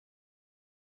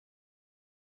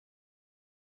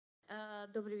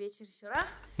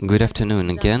Good afternoon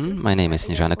again. My name is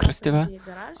Snežana Kristeva.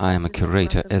 I am a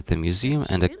curator at the museum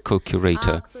and a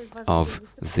co-curator of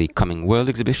the Coming World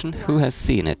exhibition. Who has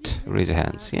seen it? Raise your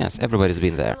hands. Yes, everybody's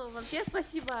been there.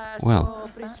 Well,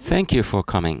 thank you for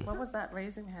coming. What was that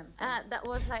raising hand? That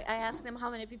was like I asked them how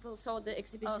many people saw the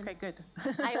exhibition. Okay, good.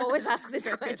 I always ask this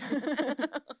question.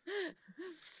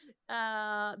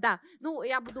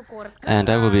 And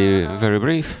I will be very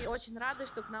brief.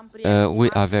 We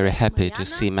are very happy to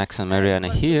see Max and Mariana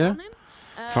here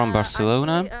from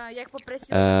Barcelona.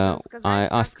 I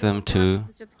asked them to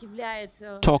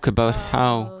talk about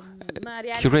how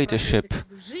curatorship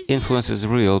influences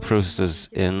real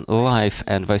processes in life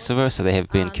and vice versa. They have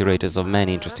been curators of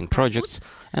many interesting projects,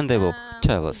 and they will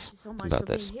tell us about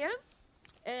this.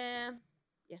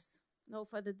 Yes, no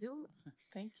further ado.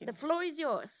 Thank you. The floor is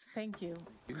yours. Thank you.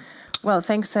 Well,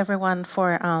 thanks everyone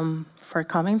for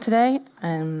coming today,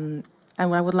 and I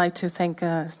would like to thank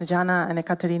Snežana and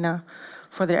Ekaterina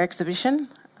for their exhibition.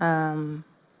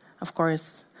 Of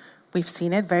course, we've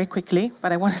seen it very quickly,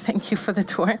 but I want to thank you for the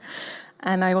tour,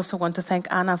 and I also want to thank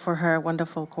Anna for her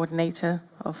wonderful coordinator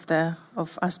of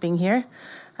us being here,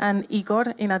 and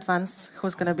Igor in advance,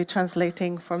 who's going to be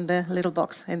translating from the little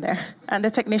box in there, and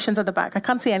the technicians at the back. I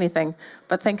can't see anything,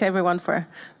 but thank everyone for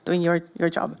doing your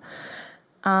job.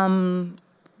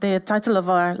 The title of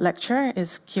our lecture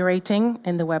is Curating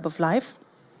in the Web of Life,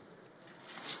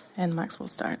 and Max will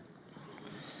start.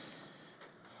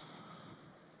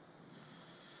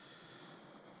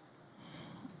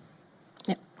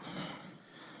 Yeah.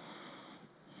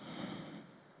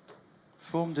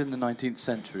 Formed in the 19th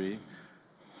century,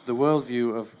 the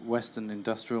worldview of Western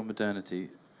industrial modernity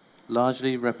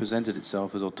largely represented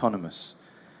itself as autonomous.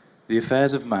 The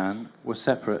affairs of man were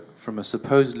separate from a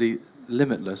supposedly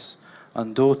limitless,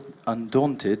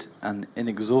 undaunted and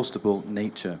inexhaustible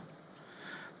nature.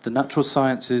 The natural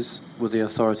sciences were the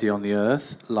authority on the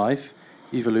earth, life,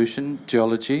 evolution,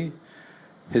 geology.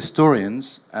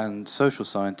 Historians and social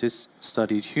scientists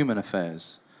studied human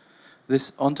affairs.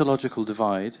 This ontological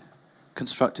divide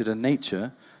constructed a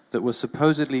nature that was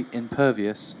supposedly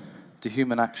impervious to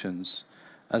human actions,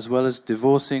 as well as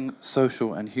divorcing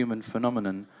social and human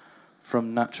phenomenon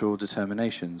from natural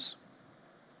determinations.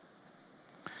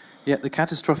 Yet the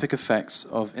catastrophic effects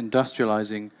of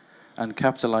industrializing and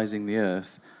capitalizing the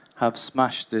earth have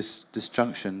smashed this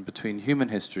disjunction between human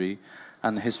history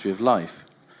and the history of life.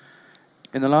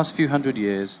 In the last few hundred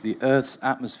years, the Earth's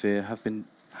atmosphere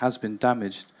has been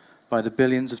damaged by the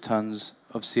billions of tons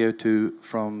of CO2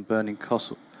 from burning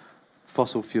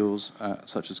fossil fuels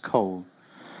such as coal.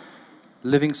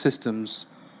 Living systems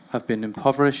have been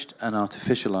impoverished and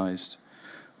artificialized.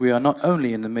 We are not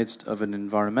only in the midst of an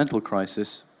environmental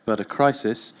crisis, but a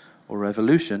crisis or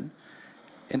revolution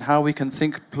in how we can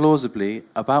think plausibly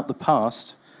about the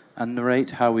past and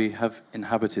narrate how we have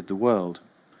inhabited the world.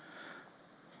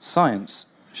 Science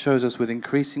shows us with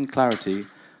increasing clarity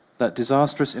that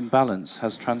disastrous imbalance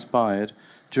has transpired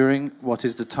during what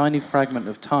is the tiny fragment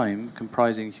of time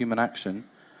comprising human action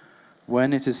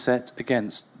when it is set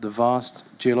against the vast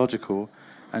geological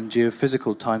and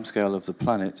geophysical timescale of the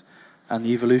planet and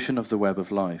the evolution of the web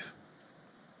of life.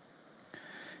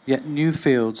 Yet new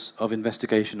fields of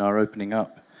investigation are opening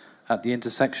up. At the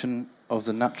intersection of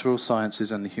the natural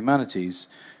sciences and the humanities,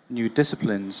 new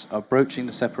disciplines are broaching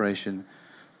the separation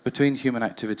between human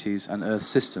activities and Earth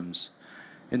systems.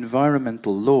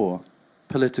 Environmental law,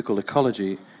 political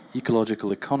ecology,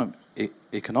 ecological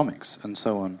economics, and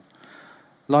so on.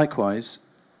 Likewise,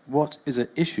 what is at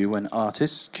issue when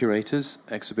artists, curators,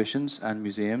 exhibitions, and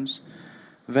museums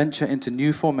venture into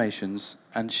new formations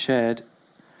and shared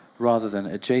rather than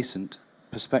adjacent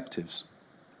perspectives?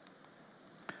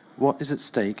 What is at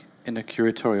stake in a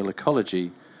curatorial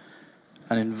ecology,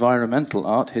 an environmental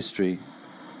art history,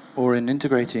 or in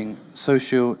integrating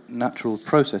socio-natural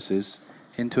processes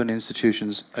into an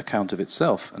institution's account of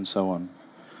itself, and so on?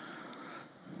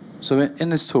 So in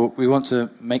this talk, we want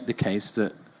to make the case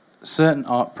that certain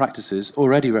art practices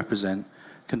already represent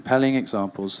compelling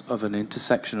examples of an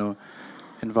intersectional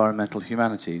environmental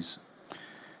humanities.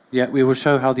 Yet we will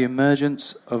show how the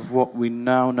emergence of what we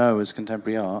now know as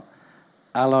contemporary art,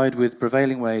 allied with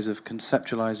prevailing ways of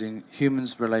conceptualizing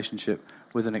humans' relationship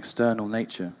with an external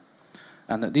nature,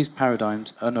 and that these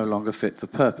paradigms are no longer fit for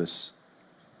purpose.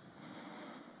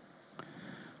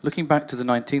 Looking back to the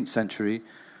 19th century,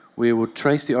 we will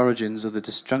trace the origins of the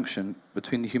disjunction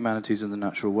between the humanities and the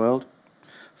natural world.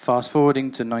 Fast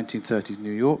forwarding to 1930s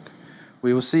New York,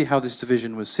 we will see how this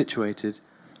division was situated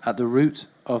at the root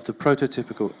of the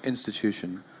prototypical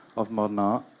institution of modern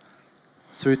art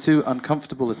through two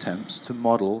uncomfortable attempts to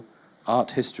model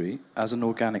art history as an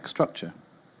organic structure.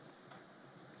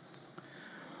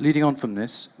 Leading on from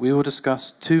this, we will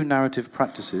discuss two narrative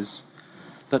practices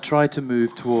that try to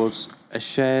move towards a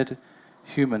shared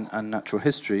human and natural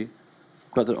history,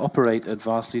 but that operate at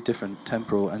vastly different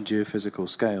temporal and geophysical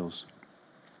scales.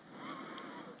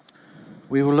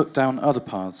 We will look down other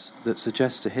paths that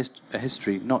suggest a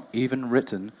history not even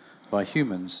written by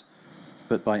humans,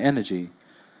 but by energy,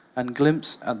 and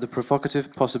glimpse at the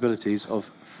provocative possibilities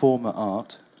of former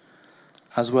art,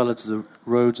 as well as the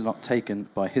roads not taken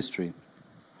by history.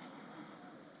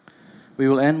 We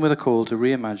will end with a call to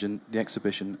reimagine the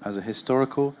exhibition as a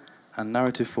historical and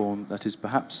narrative form that is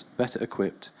perhaps better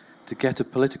equipped to get a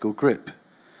political grip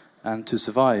and to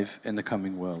survive in the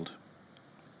coming world.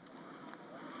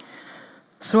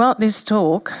 Throughout this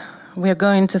talk, we're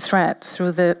going to thread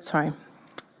through this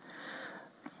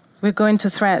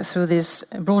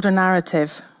broader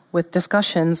narrative with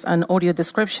discussions and audio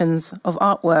descriptions of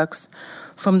artworks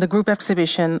from the group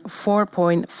exhibition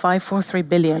 4.543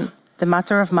 billion, The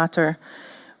Matter of Matter,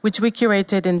 which we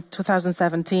curated in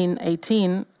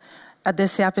 2017-18 at the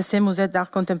CAPC Musée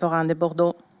d'Art Contemporain de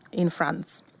Bordeaux in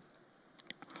France.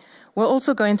 We're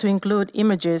also going to include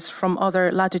images from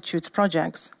other Latitudes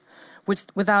projects,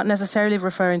 without necessarily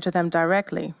referring to them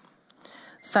directly,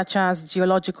 such as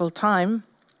Geologic Time,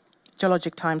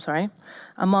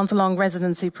 a month-long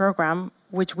residency program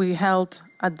which we held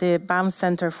at the BAM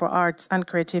Centre for Arts and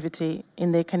Creativity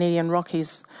in the Canadian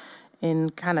Rockies in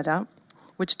Canada,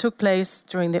 which took place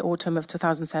during the autumn of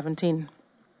 2017.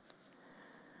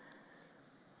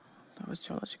 That was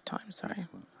Geologic Time, sorry.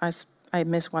 I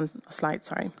missed one slide,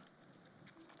 sorry.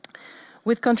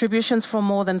 With contributions from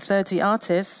more than 30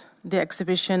 artists, the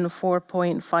exhibition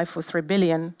 4.543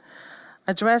 billion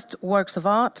addressed works of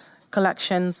art,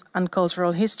 collections, and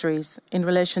cultural histories in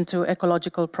relation to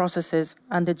ecological processes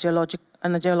and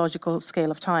the geological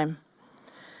scale of time.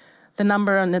 The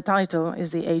number on the title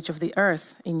is the age of the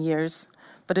Earth in years,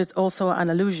 but it's also an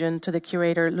allusion to the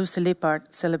curator Lucy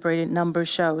Lippard celebrated number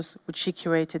shows, which she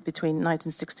curated between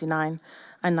 1969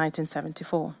 and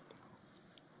 1974.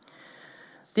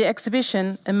 The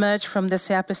exhibition emerged from the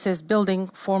CAPC's building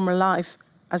former life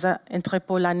as an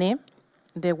entrepôt l'année,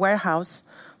 the warehouse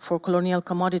for colonial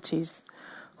commodities,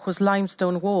 whose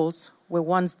limestone walls were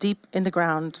once deep in the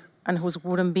ground and whose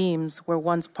wooden beams were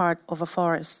once part of a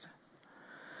forest.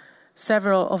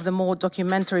 Several of the more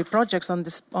documentary projects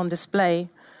on display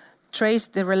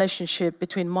traced the relationship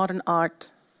between modern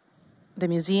art, the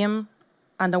museum,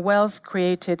 and the wealth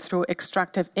created through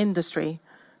extractive industry,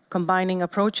 combining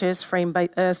approaches framed by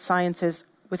earth sciences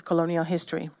with colonial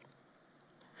history.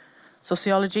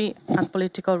 Sociology and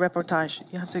political reportage.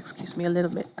 You have to excuse me a little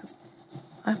bit because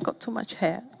I've got too much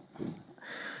hair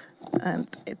and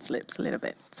it slips a little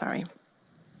bit, sorry.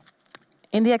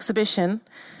 In the exhibition,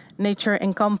 nature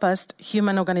encompassed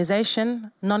human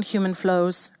organization, non-human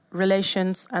flows,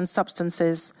 relations, and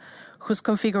substances whose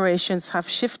configurations have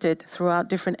shifted throughout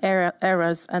different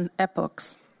eras and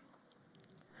epochs.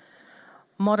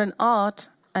 Modern art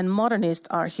and modernist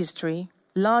art history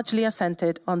largely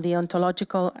assented on the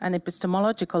ontological and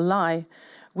epistemological lie,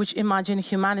 which imagine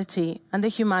humanity and the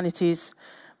humanities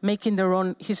making their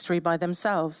own history by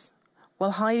themselves,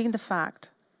 while hiding the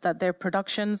fact that their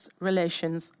productions,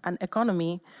 relations, and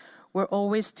economy were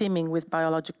always teeming with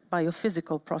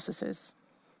biophysical processes.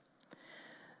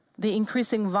 The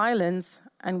increasing violence,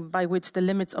 and by which the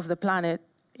limits of the planet,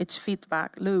 its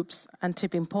feedback loops and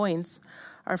tipping points,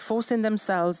 are forcing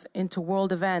themselves into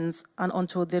world events and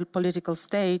onto the political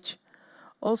stage,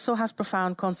 also has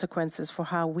profound consequences for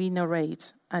how we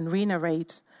narrate and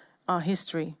re-narrate our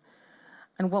history,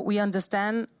 and what we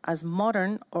understand as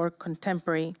modern or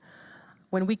contemporary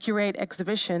when we curate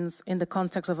exhibitions in the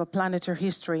context of a planetary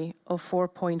history of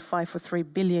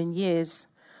 4.543 billion years,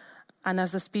 and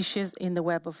as a species in the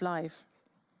web of life.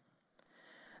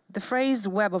 The phrase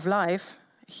web of life,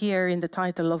 here in the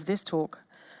title of this talk,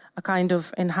 a kind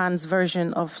of enhanced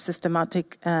version of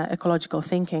systematic ecological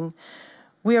thinking,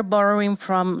 we are borrowing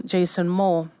from Jason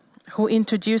Moore, who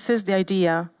introduces the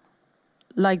idea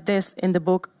like this in the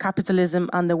book Capitalism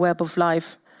and the Web of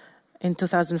Life in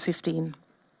 2015.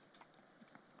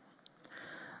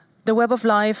 The web of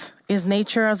life is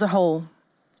nature as a whole,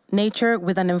 nature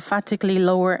with an emphatically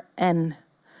lower N.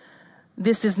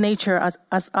 This is nature as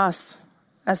us,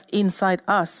 as inside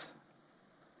us,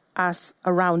 as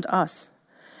around us.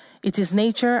 It is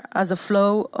nature as a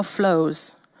flow of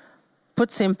flows.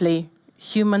 Put simply,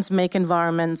 humans make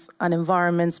environments, and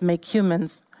environments make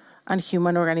humans, and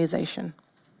human organization.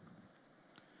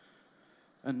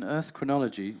 An Earth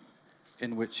chronology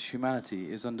in which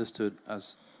humanity is understood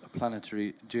as a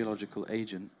planetary geological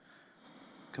agent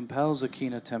compels a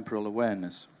keener temporal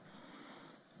awareness.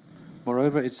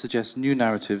 Moreover, it suggests new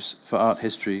narratives for art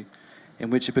history in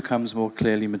which it becomes more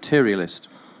clearly materialist.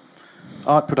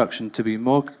 Art production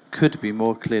could be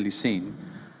more clearly seen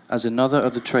as another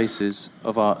of the traces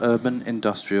of our urban,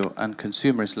 industrial and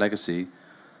consumerist legacy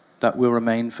that will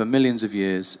remain for millions of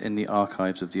years in the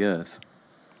archives of the earth.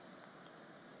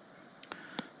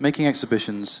 Making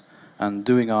exhibitions and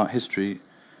doing art history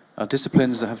are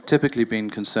disciplines that have typically been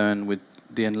concerned with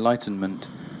the Enlightenment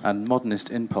and modernist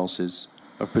impulses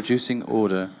of producing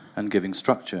order and giving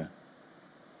structure.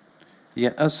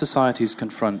 Yet as societies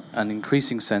confront an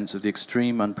increasing sense of the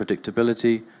extreme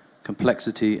unpredictability,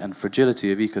 complexity and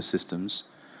fragility of ecosystems,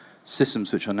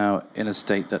 systems which are now in a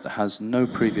state that has no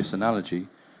previous analogy,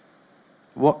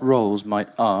 what roles might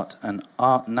art and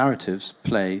art narratives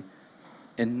play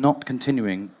in not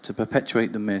continuing to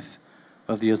perpetuate the myth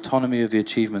of the autonomy of the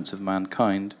achievements of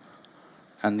mankind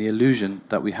and the illusion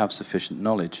that we have sufficient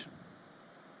knowledge?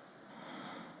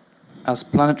 As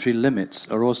planetary limits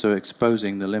are also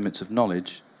exposing the limits of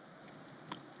knowledge,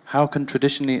 how can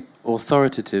traditionally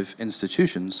authoritative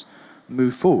institutions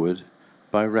move forward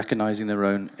by recognizing their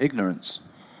own ignorance?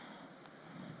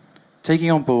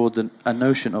 Taking on board a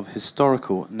notion of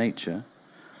historical nature,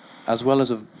 as well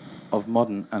as of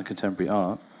modern and contemporary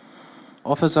art,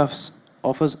 offers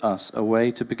us a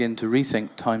way to begin to rethink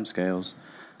timescales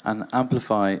and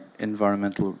amplify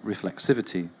environmental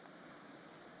reflexivity.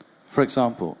 For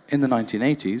example, in the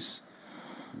 1980s,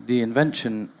 the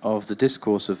invention of the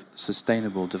discourse of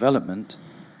sustainable development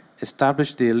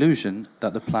established the illusion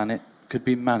that the planet could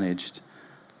be managed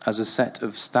as a set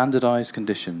of standardized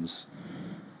conditions,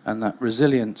 and that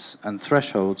resilience and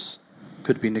thresholds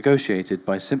could be negotiated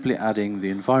by simply adding the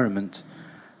environment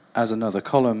as another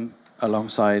column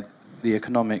alongside the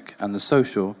economic and the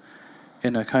social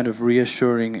in a kind of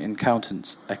reassuring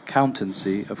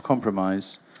accountancy of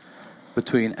compromise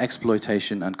between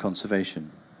exploitation and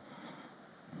conservation.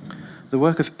 The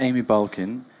work of Amy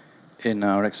Balkin in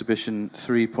our exhibition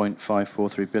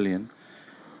 3.543 billion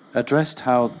addressed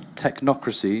how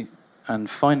technocracy and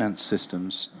finance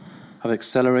systems have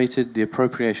accelerated the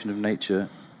appropriation of nature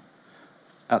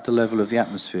at the level of the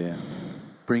atmosphere,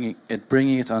 bringing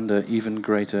it under even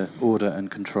greater order and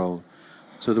control.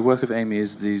 So the work of Amy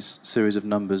is these series of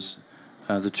numbers.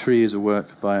 The tree is a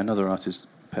work by another artist,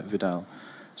 Pep Vidal.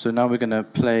 So now we're going to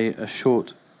play a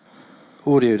short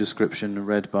audio description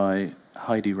read by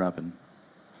Heidi Rabin.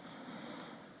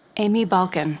 Amy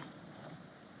Balkin.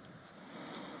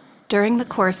 During the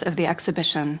course of the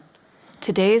exhibition,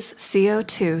 today's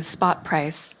CO2 spot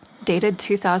price, dated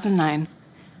 2009,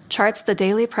 charts the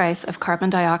daily price of carbon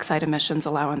dioxide emissions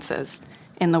allowances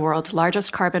in the world's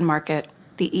largest carbon market,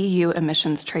 the EU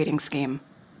Emissions Trading Scheme.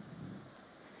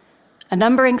 A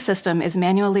numbering system is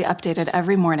manually updated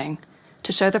every morning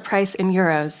to show the price in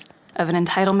euros of an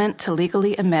entitlement to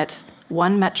legally emit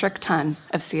 1 metric ton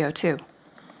of CO2.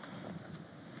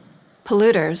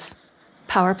 Polluters,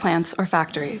 power plants or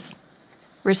factories,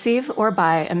 receive or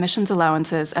buy emissions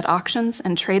allowances at auctions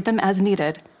and trade them as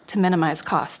needed to minimize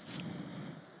costs.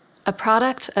 A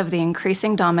product of the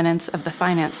increasing dominance of the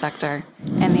finance sector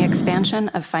and the expansion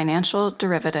of financial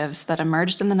derivatives that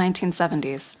emerged in the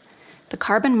 1970s, the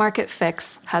carbon market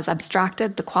fix has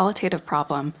abstracted the qualitative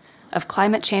problem of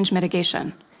climate change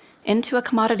mitigation into a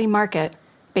commodity market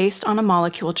based on a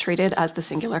molecule treated as the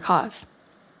singular cause.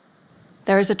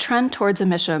 There is a trend towards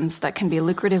emissions that can be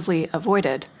lucratively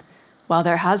avoided, while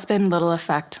there has been little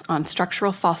effect on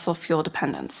structural fossil fuel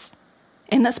dependence.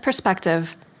 In this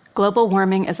perspective, global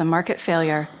warming is a market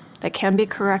failure that can be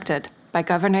corrected by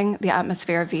governing the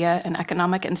atmosphere via an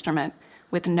economic instrument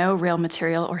with no real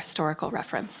material or historical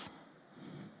reference.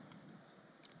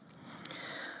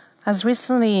 As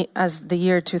recently as the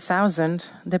year 2000,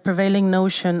 the prevailing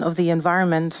notion of the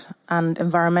environment and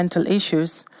environmental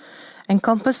issues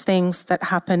encompass things that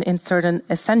happen in certain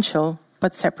essential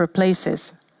but separate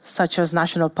places, such as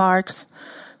national parks,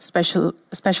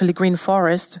 especially green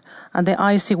forest, and the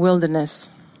icy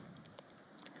wilderness.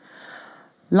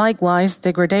 Likewise,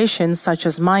 degradation such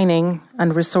as mining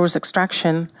and resource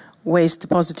extraction, waste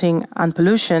depositing, and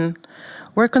pollution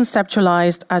were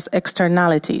conceptualized as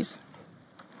externalities.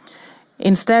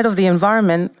 Instead of the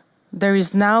environment, there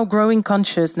is now growing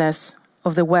consciousness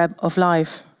of the web of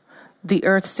life, the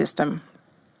Earth system.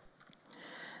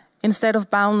 Instead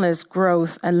of boundless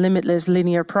growth and limitless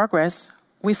linear progress,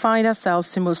 we find ourselves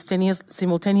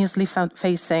simultaneously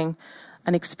facing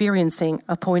and experiencing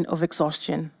a point of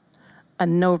exhaustion, a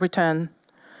no return,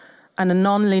 and a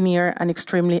non-linear and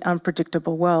extremely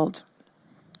unpredictable world.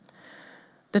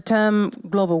 The term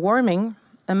global warming,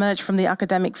 emerged from the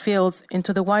academic fields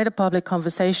into the wider public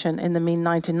conversation in the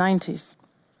mid-1990s.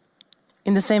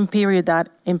 In the same period that,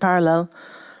 in parallel,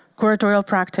 curatorial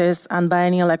practice and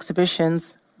biennial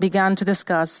exhibitions began to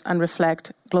discuss and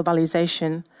reflect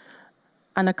globalization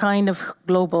and a kind of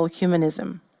global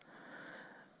humanism.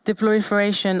 The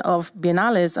proliferation of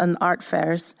biennales and art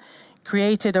fairs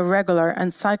created a regular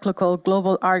and cyclical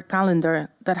global art calendar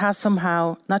that has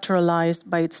somehow naturalized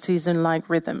by its season-like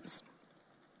rhythms.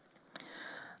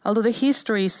 Although the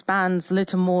history spans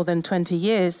little more than 20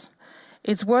 years,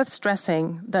 it's worth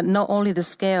stressing that not only the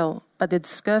scale, but the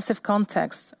discursive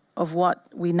context of what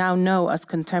we now know as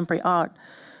contemporary art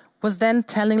was then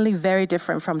tellingly very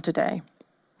different from today.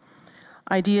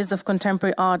 Ideas of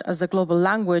contemporary art as a global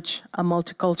language, a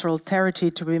multicultural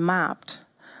territory to be mapped,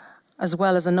 as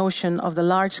well as a notion of the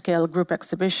large-scale group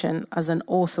exhibition as an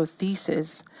author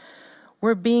thesis,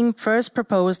 were being first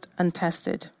proposed and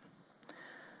tested.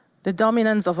 The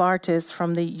dominance of artists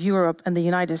from Europe and the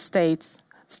United States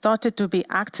started to be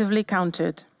actively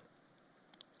countered.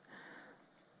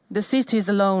 The cities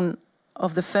alone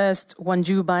of the first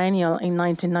Gwangju Biennial in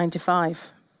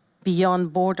 1995,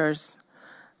 Beyond Borders,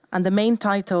 and the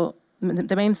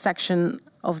main section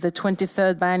of the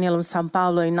 23rd Biennial in São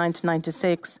Paulo in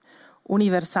 1996,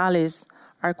 Universalis,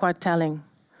 are quite telling.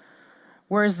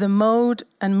 Whereas the mode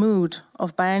and mood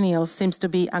of biennials seems to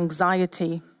be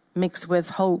anxiety mixed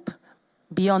with hope,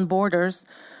 Beyond Borders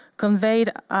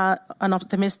conveyed an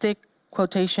optimistic,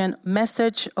 quotation,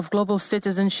 message of global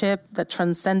citizenship that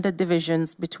transcended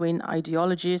divisions between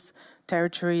ideologies,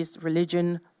 territories,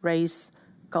 religion, race,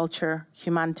 culture,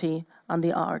 humanity, and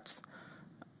the arts.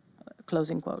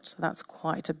 Closing quote. So that's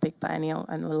quite a big biennial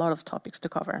and a lot of topics to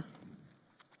cover.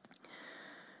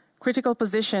 Critical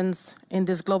positions in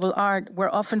this global art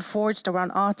were often forged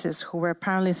around artists who were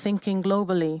apparently thinking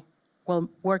globally while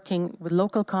working with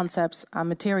local concepts and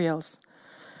materials,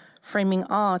 framing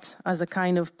art as a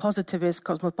kind of positivist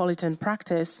cosmopolitan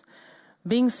practice,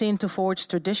 being seen to forge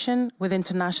tradition with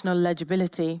international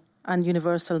legibility and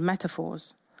universal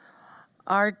metaphors.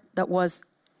 Art that was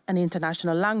an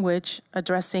international language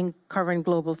addressing current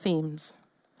global themes.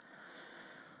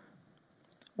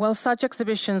 While such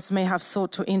exhibitions may have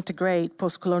sought to integrate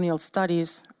post-colonial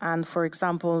studies and, for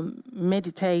example,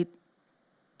 meditate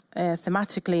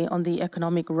thematically on the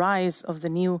economic rise of the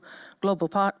new global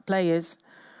players,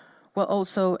 while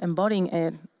also embodying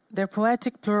it, their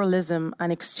poetic pluralism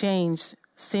and exchange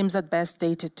seems at best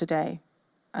dated today,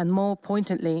 and more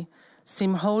pointedly,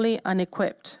 seem wholly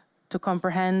unequipped to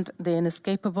comprehend the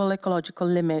inescapable ecological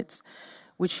limits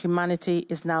which humanity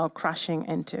is now crashing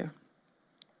into.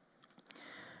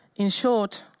 In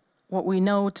short, what we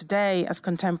know today as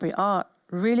contemporary art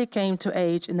really came to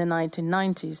age in the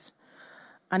 1990s,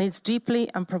 and it's deeply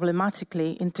and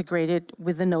problematically integrated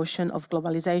with the notion of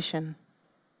globalization.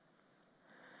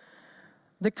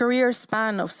 The career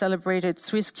span of celebrated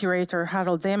Swiss curator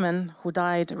Harald Zeman, who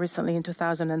died recently in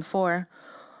 2004,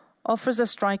 offers a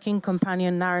striking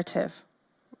companion narrative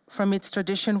from its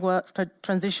transition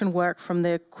work from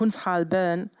the Kunsthalle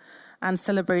Bern and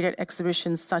celebrated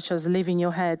exhibitions such as Live in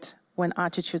Your Head, When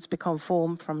Attitudes Become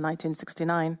Form from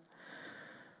 1969,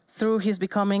 through his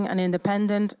becoming an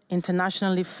independent,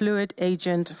 internationally fluid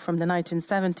agent from the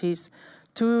 1970s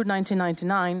to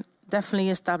 1999, definitely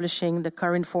establishing the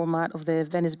current format of the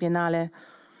Venice Biennale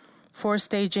for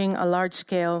staging a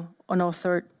large-scale,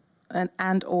 unauthored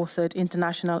and authored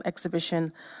international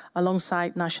exhibition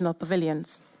alongside national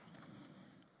pavilions.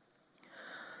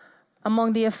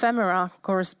 Among the ephemera,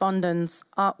 correspondence,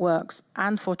 artworks,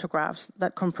 and photographs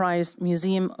that comprise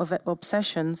Museum of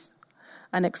Obsessions,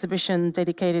 an exhibition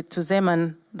dedicated to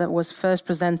Zeman that was first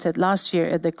presented last year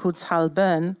at the Kunsthalle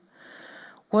Bern,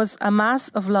 was a mass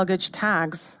of luggage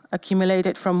tags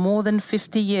accumulated from more than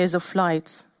 50 years of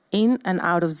flights in and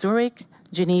out of Zurich,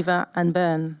 Geneva, and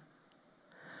Bern.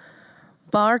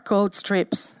 Barcode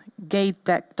strips, gate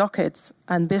dockets,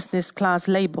 and business class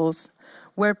labels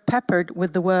were peppered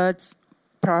with the words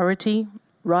priority,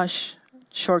 rush,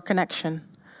 short connection,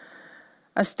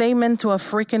 a statement to a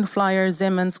frequent flyer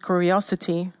Zeman's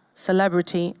curiosity,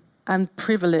 celebrity, and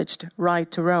privileged right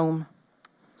to roam.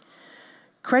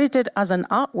 Credited as an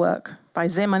artwork by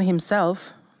Zeman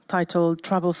himself, titled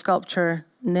Travel Sculpture,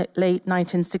 late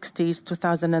 1960s,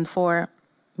 2004,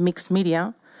 mixed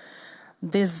media,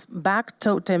 this back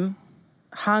totem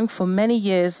hung for many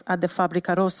years at the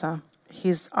Fabbrica Rossa,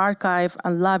 his archive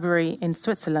and library in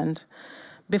Switzerland,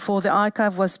 before the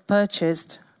archive was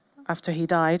purchased, after he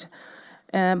died,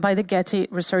 by the Getty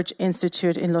Research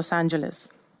Institute in Los Angeles.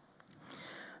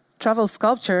 Travel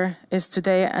sculpture is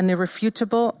today an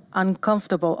irrefutable,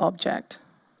 uncomfortable object,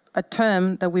 a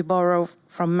term that we borrow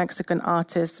from Mexican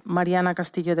artist Mariana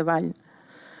Castillo de Valle,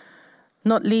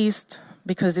 not least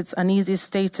because it's an easy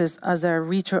status as a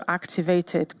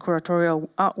retroactivated curatorial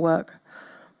artwork,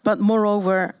 but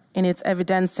moreover in its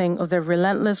evidencing of the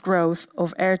relentless growth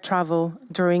of air travel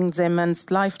during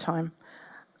Zeman's lifetime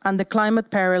and the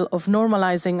climate peril of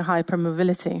normalizing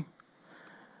hypermobility.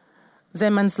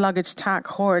 Zeman's luggage tag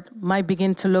hoard might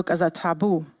begin to look as a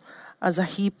taboo, as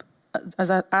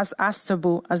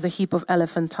taboo as a heap of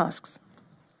elephant tusks.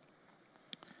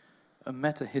 A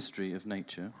meta-history of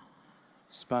nature,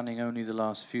 spanning only the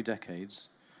last few decades,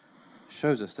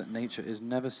 shows us that nature is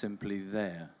never simply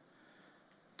there.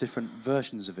 Different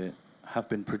versions of it have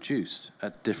been produced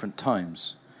at different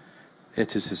times.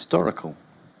 It is historical.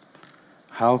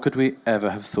 How could we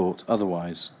ever have thought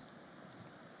otherwise?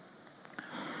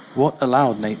 What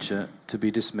allowed nature to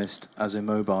be dismissed as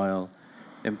immobile,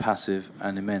 impassive,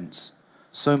 and immense,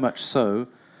 so much so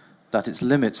that its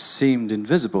limits seemed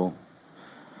invisible?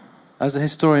 As the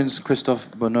historians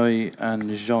Christophe Bonneuil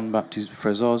and Jean-Baptiste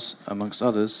Frézos, amongst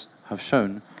others, have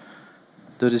shown,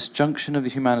 the disjunction of the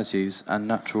humanities and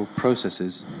natural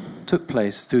processes took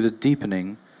place through the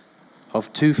deepening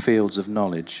of two fields of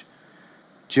knowledge,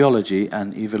 geology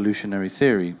and evolutionary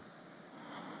theory.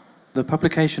 The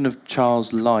publication of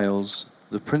Charles Lyell's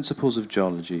The Principles of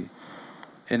Geology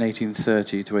in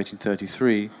 1830 to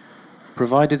 1833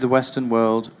 provided the Western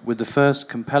world with the first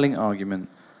compelling argument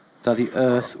that the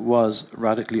Earth was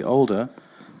radically older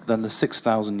than the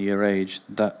 6,000-year age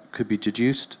that could be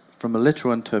deduced from a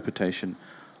literal interpretation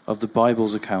of the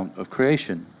Bible's account of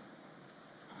creation.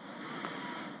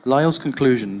 Lyell's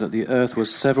conclusion that the Earth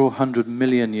was several 100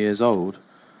 million years old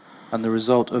and the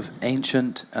result of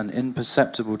ancient and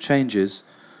imperceptible changes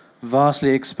vastly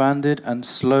expanded and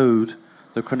slowed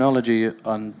the chronology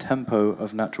and tempo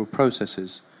of natural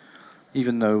processes,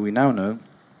 even though we now know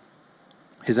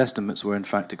his estimates were in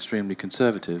fact extremely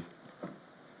conservative.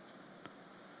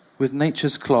 With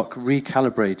nature's clock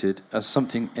recalibrated as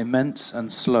something immense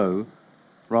and slow,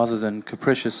 rather than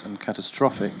capricious and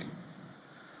catastrophic,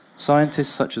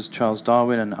 scientists such as Charles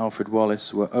Darwin and Alfred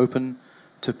Wallace were open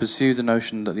to pursue the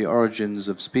notion that the origins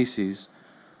of species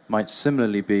might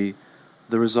similarly be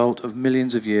the result of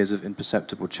millions of years of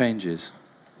imperceptible changes.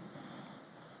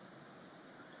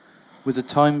 With the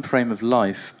time frame of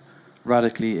life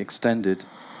radically extended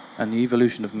and the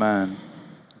evolution of man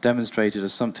demonstrated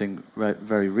as something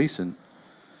very recent,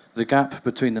 the gap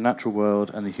between the natural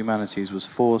world and the humanities was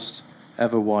forced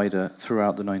ever wider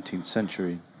throughout the 19th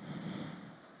century.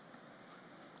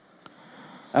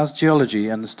 As geology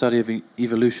and the study of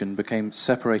evolution became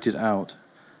separated out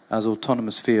as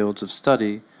autonomous fields of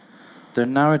study, the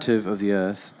narrative of the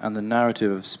Earth and the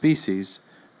narrative of species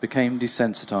became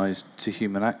desensitized to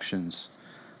human actions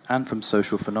and from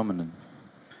social phenomenon.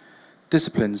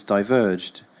 Disciplines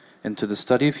diverged into the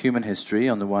study of human history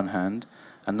on the one hand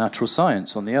and natural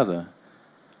science on the other.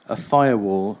 A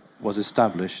firewall was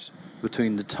established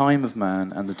between the time of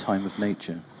man and the time of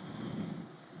nature.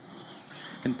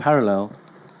 In parallel,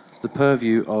 the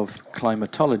purview of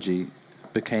climatology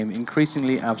became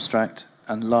increasingly abstract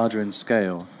and larger in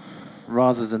scale,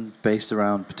 rather than based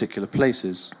around particular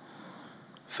places.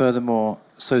 Furthermore,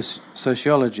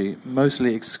 sociology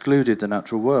mostly excluded the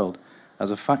natural world as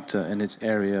a factor in its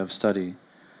area of study,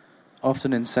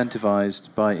 often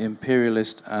incentivized by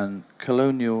imperialist and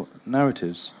colonial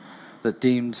narratives that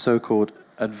deemed so-called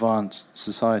advanced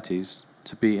societies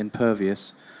to be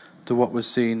impervious to what was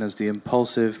seen as the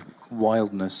impulsive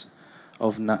wildness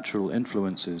of natural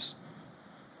influences.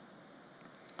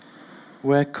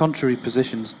 Where contrary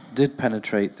positions did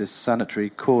penetrate this sanitary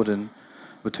cordon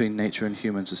between nature and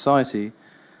human society,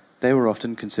 they were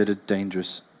often considered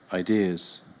dangerous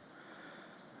ideas.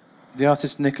 The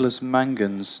artist Nicholas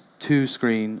Mangan's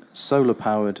two-screen,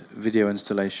 solar-powered video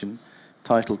installation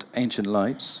titled Ancient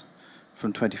Lights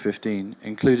from 2015,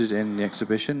 included in the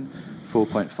exhibition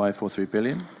 4.543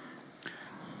 billion,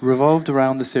 revolved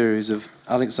around the theories of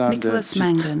Alexander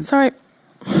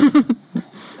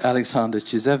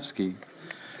Chizevsky,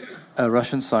 a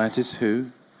Russian scientist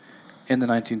who, in the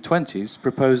 1920s,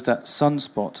 proposed that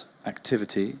sunspot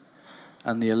activity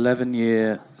and the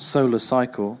 11-year solar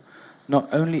cycle not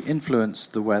only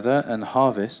influenced the weather and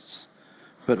harvests,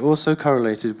 but also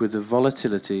correlated with the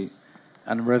volatility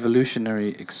and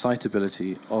revolutionary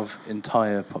excitability of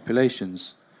entire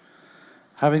populations.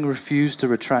 Having refused to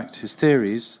retract his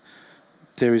theories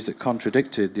that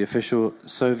contradicted the official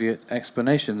Soviet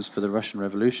explanations for the Russian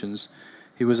revolutions,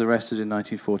 he was arrested in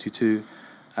 1942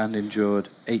 and endured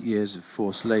 8 years of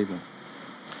forced labor.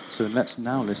 So let's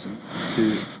now listen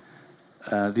to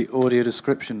the audio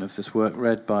description of this work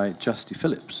read by Justy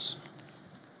Phillips.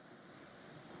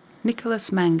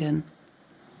 Nicholas Mangan.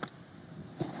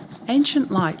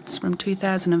 Ancient Lights from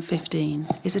 2015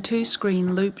 is a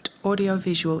 2-screen looped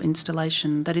audiovisual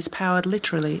installation that is powered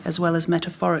literally as well as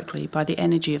metaphorically by the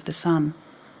energy of the sun.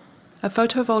 A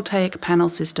photovoltaic panel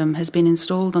system has been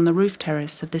installed on the roof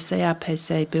terrace of the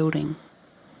CRPC building.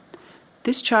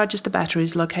 This charges the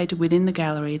batteries located within the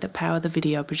gallery that power the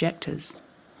video projectors.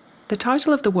 The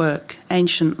title of the work,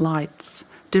 Ancient Lights,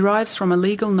 derives from a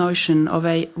legal notion of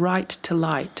a right to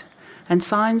light, and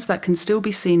signs that can still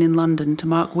be seen in London to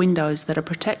mark windows that are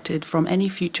protected from any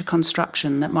future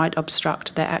construction that might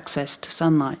obstruct their access to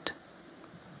sunlight.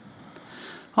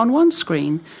 On one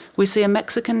screen, we see a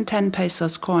Mexican 10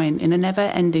 pesos coin in a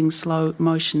never-ending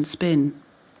slow-motion spin.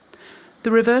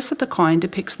 The reverse of the coin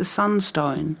depicts the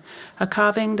sunstone, a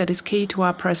carving that is key to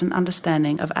our present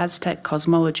understanding of Aztec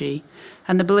cosmology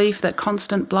and the belief that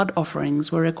constant blood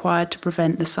offerings were required to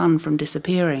prevent the sun from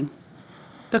disappearing.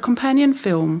 The companion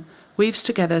film weaves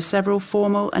together several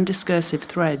formal and discursive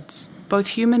threads, both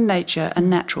human nature and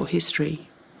natural history.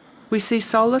 We see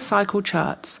solar cycle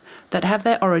charts that have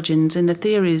their origins in the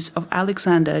theories of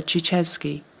Alexander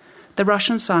Chizhevsky, the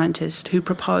Russian scientist who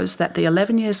proposed that the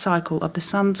 11-year cycle of the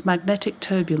sun's magnetic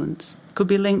turbulence could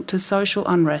be linked to social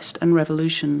unrest and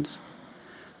revolutions.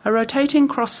 A rotating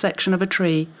cross-section of a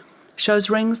tree shows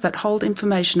rings that hold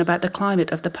information about the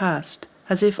climate of the past,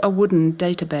 as if a wooden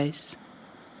database.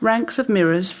 Ranks of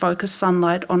mirrors focus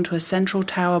sunlight onto a central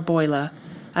tower boiler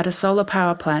at a solar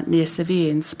power plant near Seville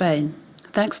in Spain.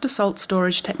 Thanks to salt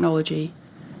storage technology,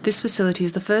 this facility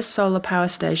is the first solar power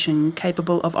station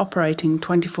capable of operating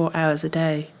 24 hours a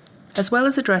day. As well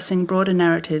as addressing broader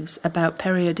narratives about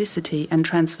periodicity and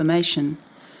transformation,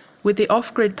 with the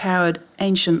off-grid powered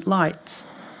Ancient Lights,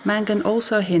 Mangan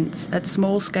also hints at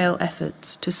small-scale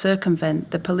efforts to circumvent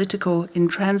the political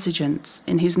intransigence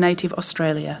in his native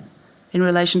Australia in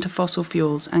relation to fossil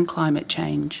fuels and climate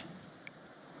change.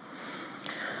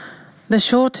 The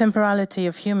short temporality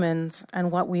of humans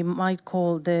and what we might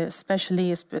call the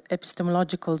specially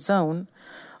epistemological zone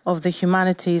of the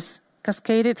humanities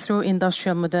cascaded through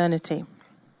industrial modernity.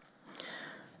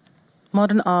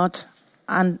 Modern art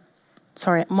and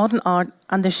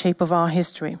the shape of our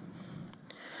history.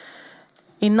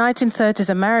 In 1930s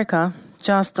America,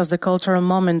 just as the cultural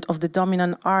moment of the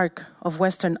dominant arc of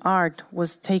Western art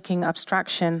was taking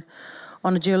abstraction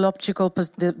on a geological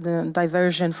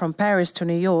diversion from Paris to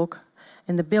New York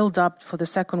in the build-up for the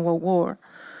Second World War,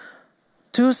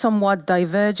 two somewhat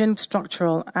divergent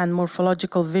structural and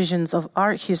morphological visions of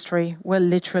art history were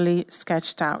literally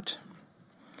sketched out.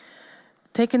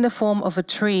 Taking the form of a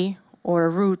tree or a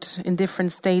root in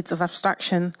different states of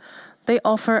abstraction, they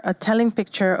offer a telling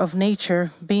picture of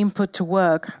nature being put to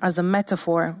work as a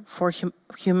metaphor for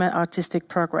human artistic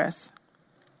progress.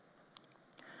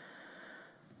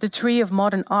 The tree of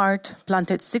modern art,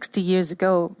 planted 60 years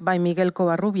ago by Miguel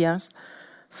Covarrubias,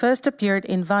 first appeared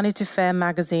in Vanity Fair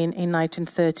magazine in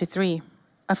 1933,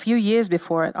 a few years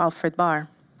before Alfred Barr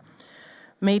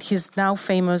made his now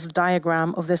famous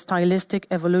diagram of the stylistic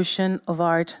evolution of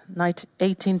art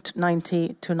 1890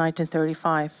 to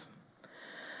 1935.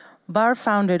 Barr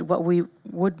founded what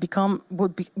would become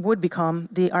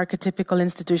the archetypical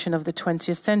institution of the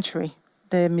 20th century,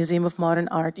 the Museum of Modern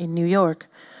Art in New York,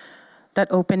 that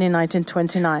opened in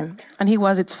 1929, and he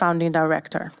was its founding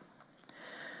director.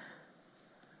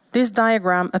 This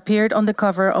diagram appeared on the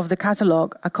cover of the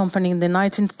catalogue accompanying the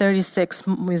 1936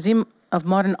 Museum of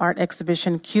Modern Art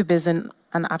exhibition Cubism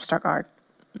and Abstract Art.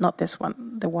 Not this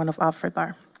one, the one of Alfred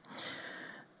Barr.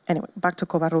 Anyway, back to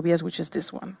Covarrubias, which is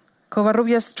this one.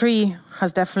 Covarrubias' tree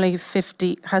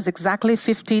has exactly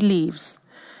 50 leaves,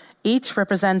 each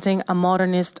representing a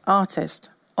modernist artist,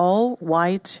 all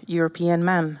white European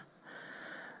men.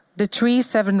 The tree's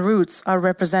 7 roots are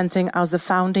representing as the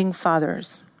founding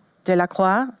fathers: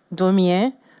 Delacroix,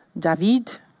 Daumier,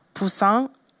 David, Poussin,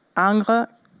 Ingres,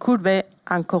 Courbet,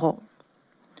 and Corot.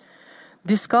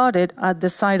 Discarded at the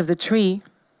side of the tree,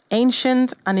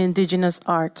 ancient and indigenous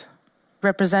art,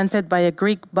 represented by a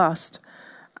Greek bust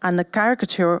and a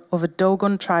caricature of a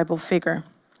Dogon tribal figure,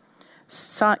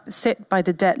 sit by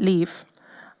the dead leaf,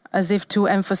 as if to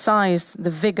emphasize the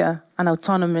vigor and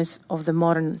autonomy of the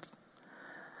moderns.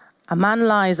 A man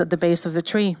lies at the base of the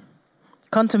tree,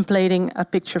 contemplating a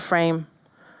picture frame,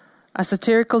 a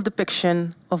satirical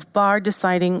depiction of Barr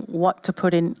deciding what to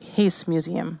put in his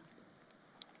museum.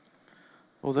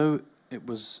 Although it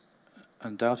was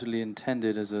undoubtedly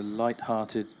intended as a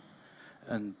light-hearted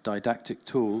and didactic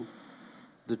tool,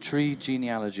 the tree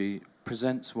genealogy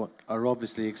presents what are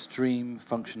obviously extreme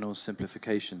functional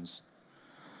simplifications.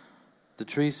 The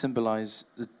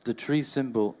tree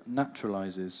symbol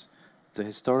naturalizes the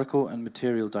historical and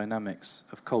material dynamics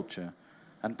of culture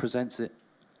and presents it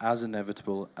as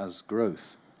inevitable as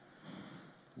growth.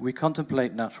 We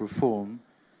contemplate natural form,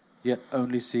 yet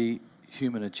only see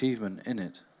human achievement in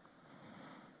it.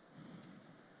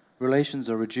 Relations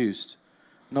are reduced,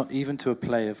 not even to a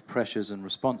play of pressures and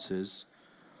responses,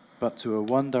 but to a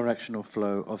one-directional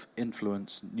flow of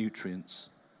influence nutrients.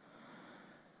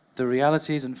 The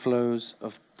realities and flows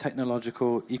of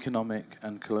technological, economic,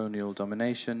 and colonial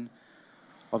domination,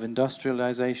 of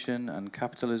industrialization and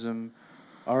capitalism,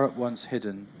 are at once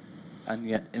hidden and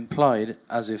yet implied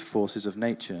as if forces of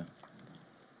nature.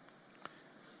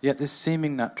 Yet this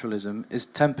seeming naturalism is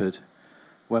tempered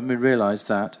when we realize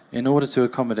that, in order to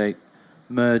accommodate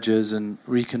mergers and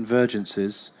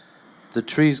reconvergences, the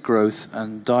tree's growth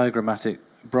and diagrammatic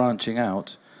branching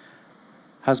out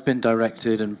has been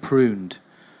directed and pruned.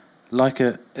 Like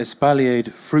a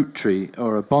espaliered fruit tree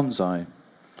or a bonsai,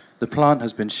 the plant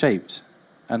has been shaped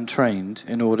and trained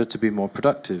in order to be more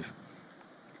productive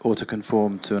or to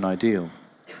conform to an ideal.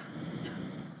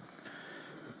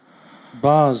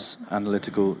 Barr's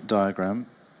analytical diagram,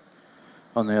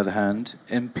 on the other hand,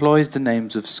 employs the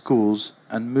names of schools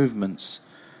and movements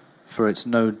for its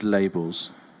node labels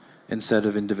instead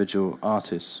of individual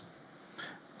artists.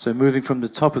 So moving from the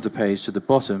top of the page to the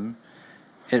bottom,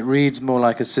 it reads more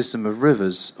like a system of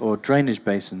rivers or drainage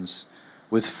basins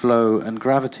with flow and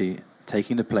gravity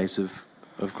taking the place of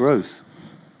growth.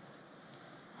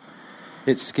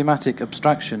 Its schematic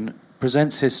abstraction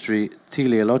presents history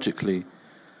teleologically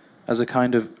as a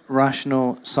kind of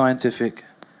rational, scientific,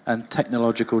 and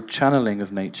technological channeling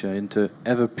of nature into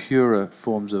ever purer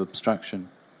forms of abstraction.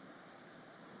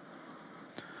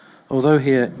 Although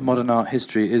here modern art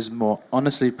history is more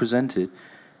honestly presented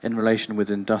in relation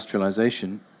with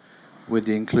industrialization, with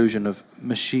the inclusion of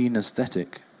machine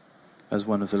aesthetic as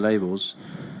one of the labels,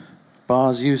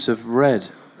 Barr's use of red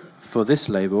for this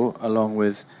label, along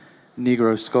with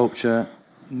Negro sculpture,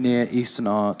 Near Eastern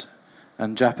art,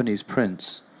 and Japanese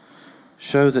prints,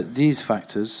 show that these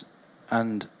factors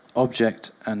and object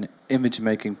and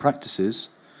image-making practices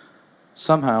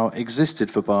somehow existed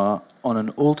for Barr on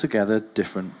an altogether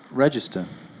different register.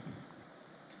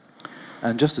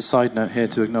 And just a side note here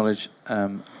to acknowledge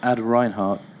Ad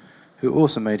Reinhardt, who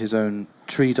also made his own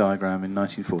tree diagram in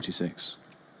 1946.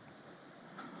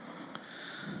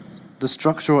 The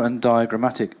structural and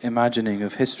diagrammatic imagining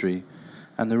of history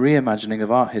and the reimagining of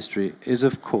art history is,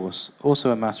 of course, also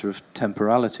a matter of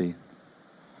temporality.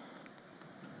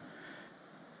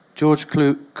 George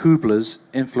Kubler's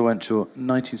influential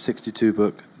 1962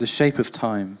 book, The Shape of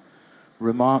Time,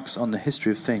 Remarks on the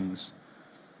History of Things,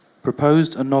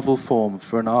 proposed a novel form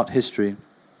for an art history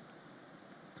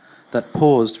that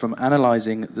paused from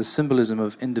analyzing the symbolism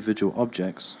of individual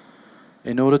objects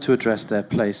in order to address their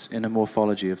place in a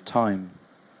morphology of time.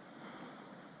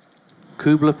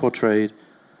 Kubler portrayed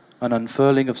an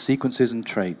unfurling of sequences and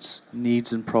traits,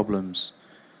 needs and problems,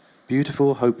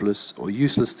 beautiful, hopeless, or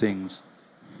useless things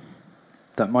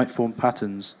that might form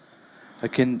patterns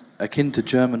akin to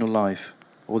germinal life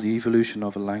or the evolution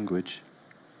of a language.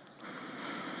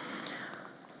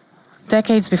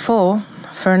 Decades before,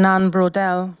 Fernand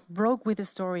Braudel broke with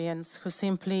historians who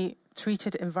simply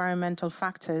treated environmental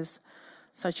factors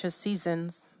such as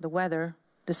seasons, the weather,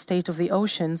 the state of the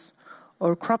oceans,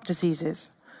 or crop diseases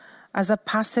as a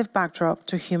passive backdrop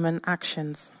to human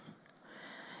actions.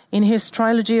 In his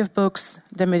trilogy of books,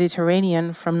 The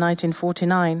Mediterranean from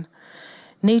 1949,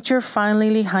 nature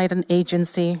finally had an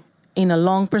agency in a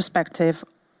long perspective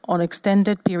on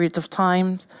extended periods of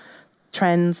time,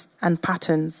 trends, and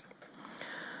patterns.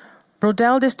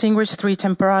 Braudel distinguished three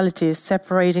temporalities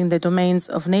separating the domains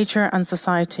of nature and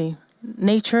society.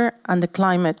 Nature and the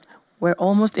climate were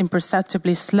almost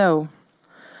imperceptibly slow.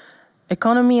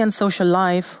 Economy and social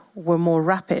life were more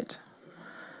rapid.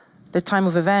 The time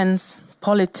of events,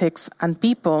 politics, and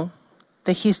people,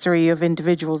 the history of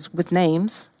individuals with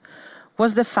names,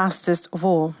 was the fastest of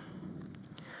all.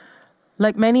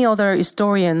 Like many other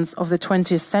historians of the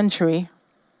 20th century,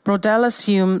 Braudel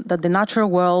assumed that the natural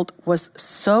world was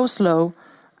so slow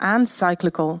and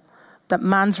cyclical that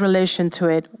man's relation to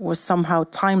it was somehow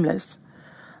timeless,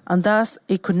 and thus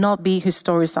it could not be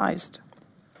historicized.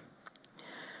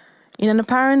 In an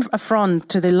apparent affront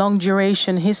to the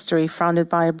long-duration history founded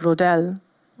by Braudel,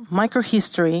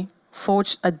 microhistory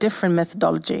forged a different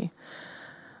methodology,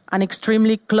 an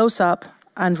extremely close-up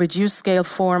and reduced-scale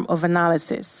form of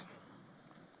analysis.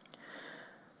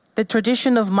 The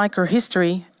tradition of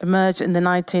microhistory emerged in the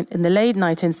late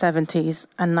 1970s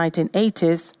and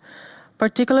 1980s,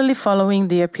 particularly following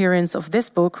the appearance of this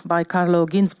book by Carlo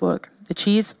Ginzburg, The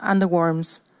Cheese and the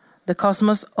Worms, The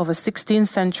Cosmos of a 16th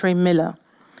Century Miller,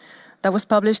 that was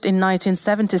published in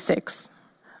 1976,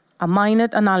 a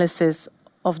minute analysis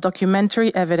of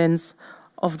documentary evidence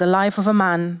of the life of a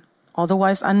man,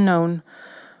 otherwise unknown,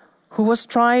 who was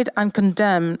tried and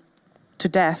condemned to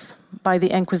death by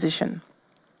the Inquisition.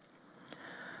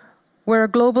 Where a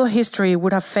global history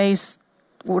would have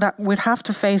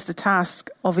to face the task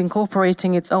of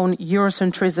incorporating its own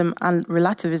Eurocentrism and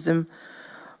relativism,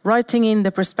 writing in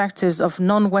the perspectives of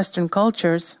non-Western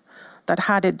cultures that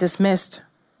had it dismissed,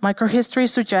 microhistory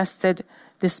suggested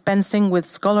dispensing with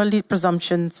scholarly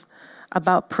presumptions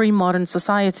about pre-modern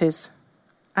societies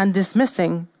and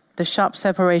dismissing the sharp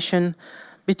separation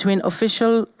between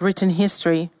official written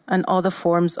history and other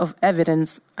forms of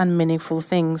evidence and meaningful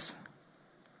things.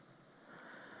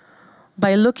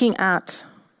 By looking at,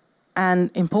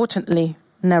 and importantly,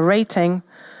 narrating,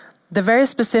 the very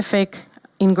specific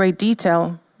in great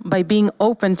detail, by being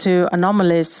open to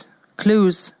anomalies,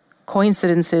 clues,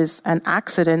 coincidences, and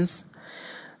accidents,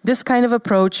 this kind of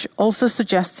approach also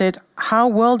suggested how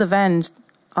world events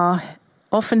are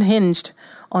often hinged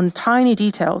on tiny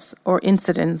details or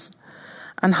incidents,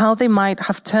 and how they might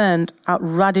have turned out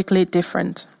radically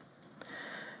different.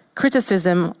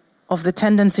 Criticism of the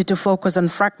tendency to focus on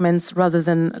fragments rather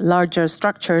than larger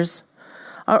structures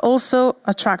are also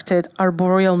attracted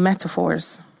arboreal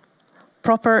metaphors.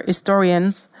 Proper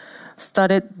historians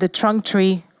studied the trunk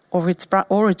tree or its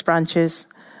branches,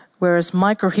 whereas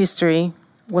microhistory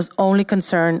was only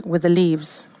concerned with the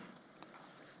leaves.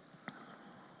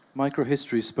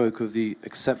 Microhistory spoke of the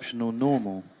exceptional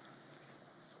normal,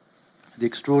 the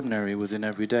extraordinary within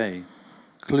every day,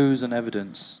 clues and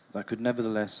evidence that could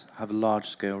nevertheless have a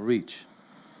large-scale reach.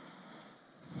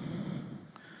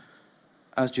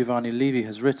 As Giovanni Levi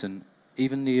has written,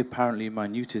 even the apparently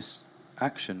minutest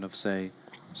action of, say,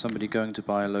 somebody going to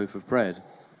buy a loaf of bread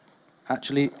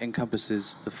actually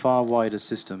encompasses the far wider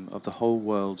system of the whole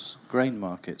world's grain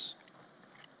markets.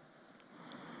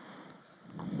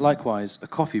 Likewise, a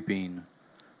coffee bean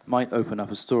might open up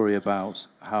a story about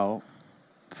how,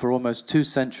 for almost 2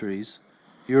 centuries,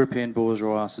 European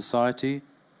bourgeois society,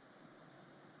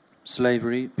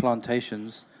 slavery,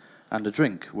 plantations, and a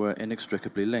drink were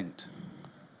inextricably linked.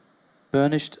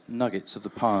 Burnished nuggets of the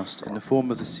past in the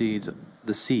form of the seeds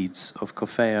of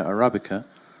Coffea arabica,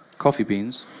 coffee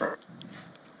beans,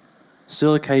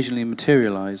 still occasionally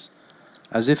materialize,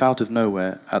 as if out of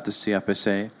nowhere, at the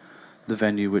CAPC, the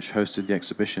venue which hosted the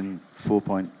exhibition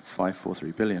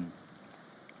 4.543 billion.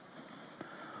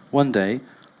 One day,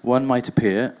 one might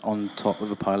appear on top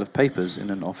of a pile of papers in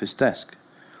an office desk.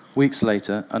 Weeks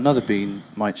later, another bean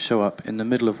might show up in the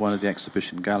middle of one of the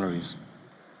exhibition galleries.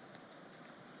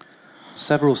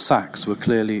 Several sacks were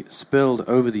clearly spilled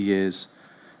over the years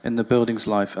in the building's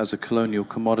life as a colonial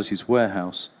commodities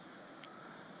warehouse,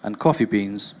 and coffee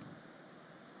beans,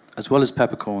 as well as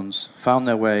peppercorns, found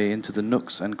their way into the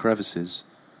nooks and crevices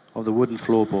of the wooden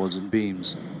floorboards and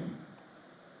beams,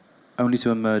 only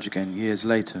to emerge again years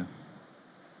later.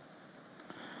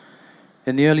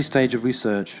 In the early stage of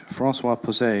research, François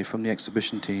Posay from the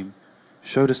exhibition team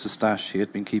showed us the stash he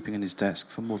had been keeping in his desk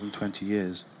for more than 20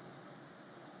 years.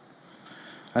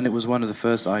 And it was one of the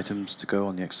first items to go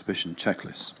on the exhibition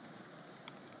checklist.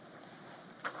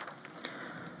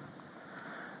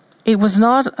 It was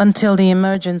not until the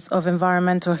emergence of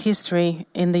environmental history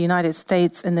in the United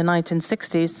States in the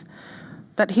 1960s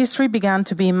that history began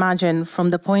to be imagined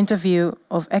from the point of view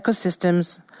of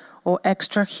ecosystems or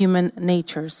extra-human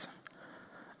natures.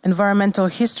 Environmental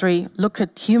history looked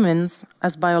at humans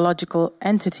as biological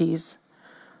entities.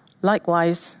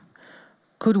 Likewise,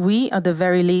 could we at the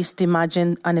very least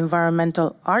imagine an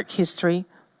environmental art history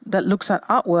that looks at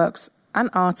artworks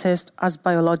and artists as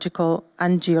biological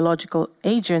and geological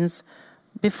agents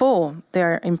before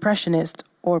they're impressionist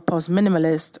or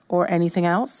post-minimalist or anything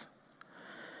else?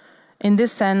 In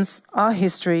this sense, our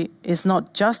history is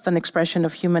not just an expression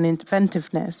of human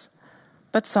inventiveness,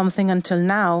 but something until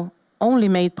now only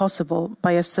made possible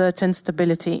by a certain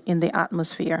stability in the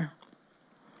atmosphere.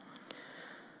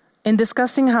 In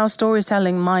discussing how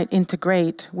storytelling might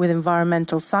integrate with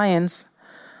environmental science,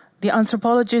 the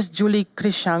anthropologist Julie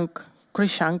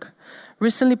Cruikshank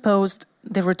recently posed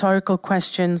the rhetorical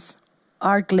questions,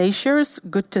 are glaciers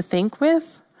good to think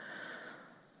with?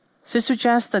 She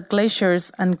suggests that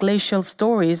glaciers and glacial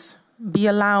stories be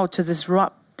allowed to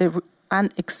disrupt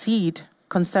and exceed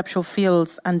conceptual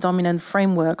fields and dominant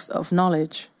frameworks of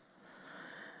knowledge.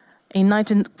 In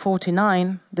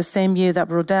 1949, the same year that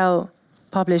Rodel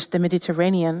published The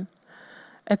Mediterranean,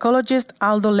 ecologist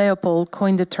Aldo Leopold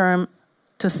coined the term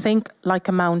 "to think like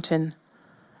a mountain."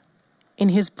 in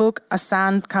his book A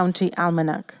Sand County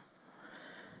Almanac.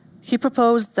 He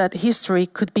proposed that history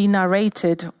could be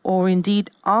narrated, or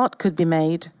indeed art could be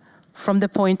made, from the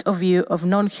point of view of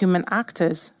non-human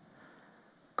actors.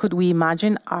 Could we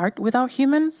imagine art without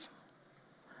humans?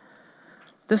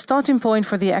 The starting point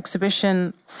for the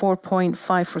exhibition,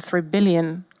 4.543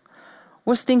 billion,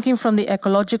 was thinking from the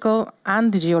ecological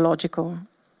and the geological,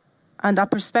 and a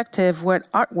perspective where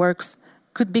artworks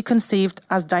could be conceived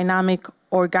as dynamic,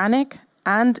 organic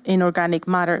and inorganic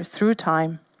matter through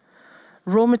time,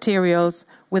 raw materials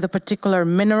with a particular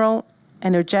mineral,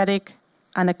 energetic,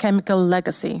 and a chemical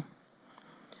legacy.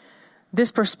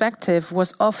 This perspective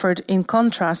was offered in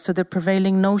contrast to the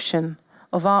prevailing notion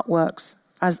of artworks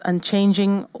as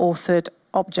unchanging authored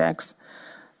objects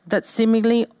that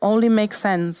seemingly only make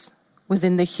sense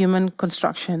within the human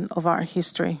construction of art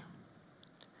history.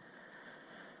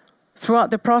 Throughout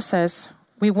the process,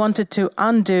 we wanted to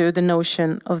undo the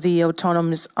notion of the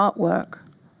autonomous artwork,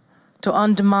 to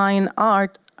undermine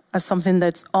art as something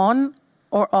that's on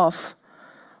or off,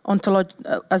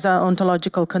 as an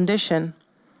ontological condition,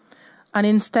 and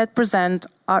instead present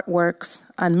artworks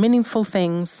and meaningful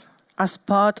things as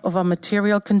part of a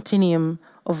material continuum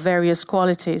of various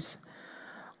qualities,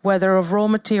 whether of raw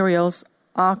materials,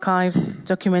 archives,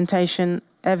 documentation,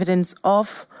 evidence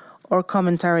of, or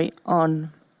commentary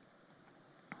on.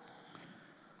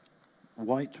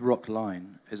 White Rock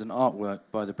Line is an artwork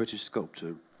by the British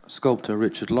sculptor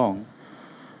Richard Long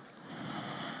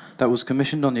that was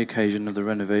commissioned on the occasion of the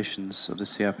renovations of the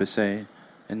CAPC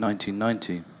in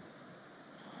 1990.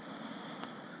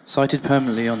 Sited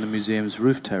permanently on the museum's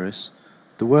roof terrace,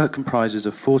 the work comprises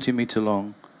a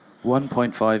 40-metre-long,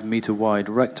 1.5-metre-wide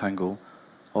rectangle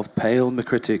of pale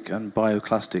macritic and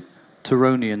bioclastic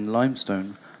Turonian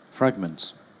limestone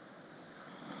fragments.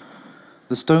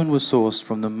 The stone was sourced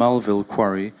from the Malville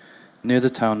quarry near the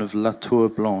town of La Tour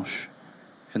Blanche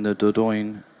in the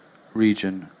Dordogne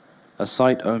region, a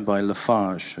site owned by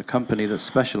Lafarge, a company that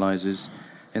specializes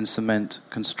in cement,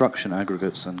 construction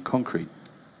aggregates and concrete.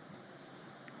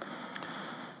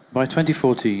 By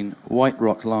 2014, White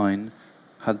Rock Line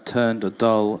had turned a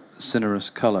dull, cinerous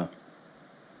colour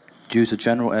due to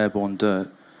general airborne dirt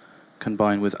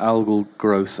combined with algal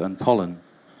growth and pollen.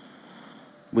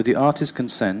 With the artist's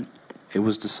consent, it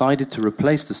was decided to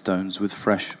replace the stones with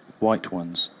fresh white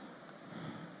ones.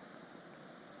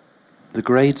 The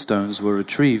grade stones were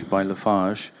retrieved by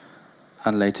Lafarge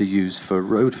and later used for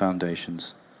road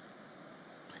foundations.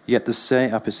 Yet the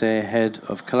CAPC head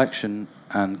of collection,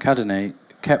 Anne Cadenet,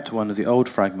 kept one of the old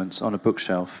fragments on a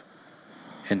bookshelf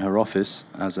in her office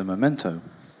as a memento.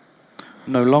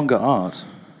 No longer art,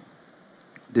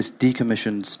 this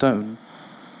decommissioned stone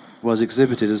was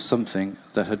exhibited as something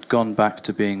that had gone back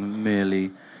to being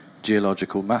merely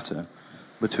geological matter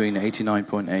between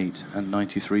 89.8 and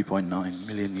 93.9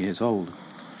 million years old.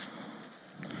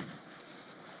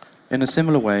 In a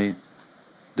similar way,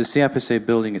 the CAPC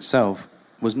building itself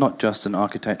was not just an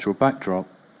architectural backdrop,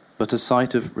 but a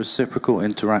site of reciprocal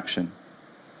interaction,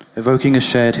 evoking a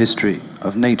shared history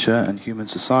of nature and human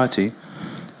society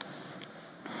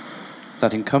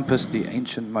that encompassed the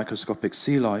ancient microscopic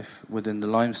sea life within the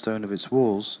limestone of its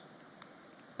walls,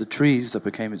 the trees that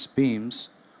became its beams,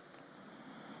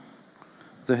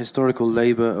 the historical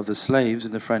labour of the slaves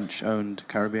in the French-owned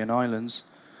Caribbean islands,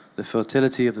 the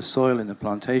fertility of the soil in the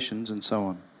plantations, and so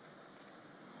on.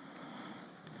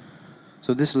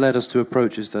 So this led us to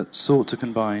approaches that sought to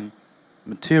combine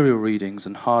material readings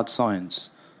and hard science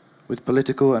with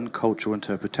political and cultural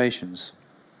interpretations,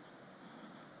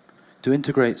 to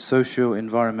integrate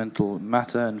socio-environmental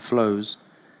matter and flows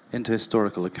into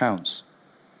historical accounts.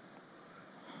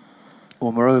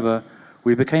 Or moreover,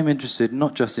 we became interested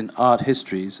not just in art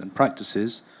histories and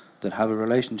practices that have a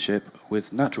relationship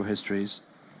with natural histories,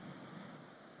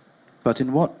 but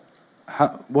in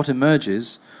what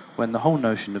emerges when the whole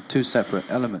notion of two separate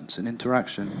elements in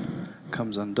interaction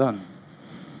comes undone.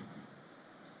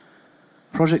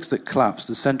 Projects that collapse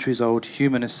the centuries-old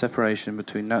humanist separation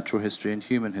between natural history and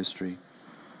human history,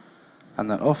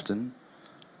 and that often,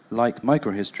 like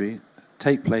microhistory,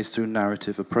 take place through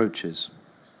narrative approaches.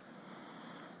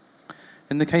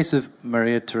 In the case of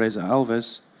Maria Teresa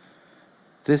Alves,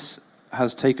 this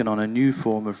has taken on a new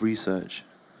form of research,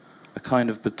 a kind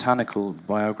of botanical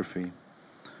biography.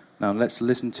 Now let's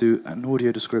listen to an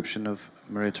audio description of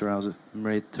Maria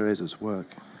Teresa's work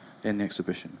in the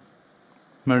exhibition.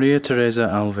 Maria Teresa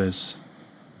Alves.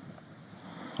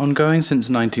 Ongoing since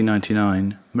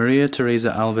 1999, Maria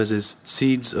Teresa Alves's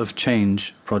Seeds of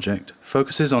Change project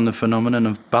focuses on the phenomenon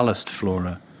of ballast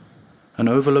flora, an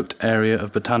overlooked area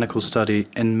of botanical study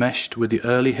enmeshed with the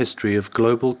early history of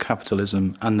global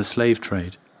capitalism and the slave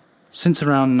trade. Since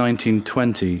around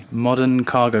 1920, modern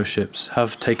cargo ships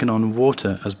have taken on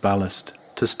water as ballast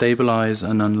to stabilize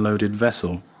an unloaded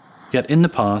vessel. Yet in the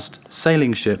past,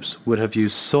 sailing ships would have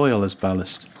used soil as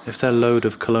ballast if their load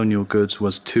of colonial goods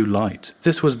was too light.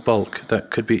 This was bulk that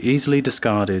could be easily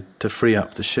discarded to free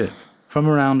up the ship. From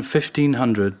around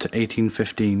 1500 to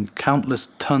 1815, countless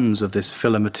tons of this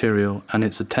filler material and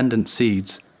its attendant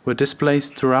seeds were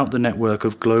displaced throughout the network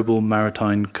of global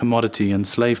maritime commodity and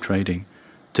slave trading,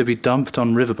 to be dumped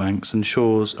on riverbanks and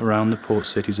shores around the port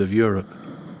cities of Europe.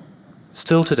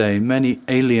 Still today, many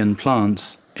alien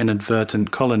plants,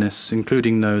 inadvertent colonists,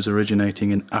 including those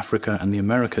originating in Africa and the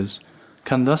Americas,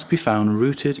 can thus be found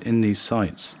rooted in these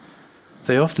sites.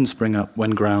 They often spring up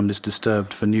when ground is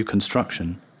disturbed for new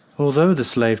construction. Although the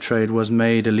slave trade was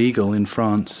made illegal in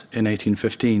France in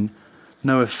 1815,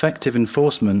 no effective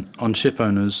enforcement on ship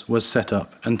owners was set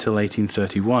up until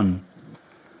 1831.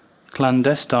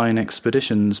 Clandestine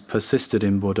expeditions persisted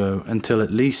in Bordeaux until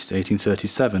at least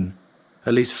 1837.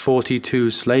 At least 42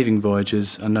 slaving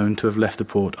voyages are known to have left the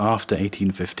port after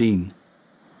 1815.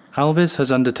 Alves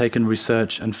has undertaken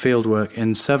research and fieldwork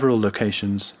in several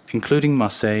locations, including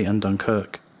Marseille and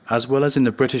Dunkirk, as well as in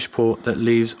the British port that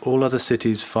leaves all other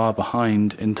cities far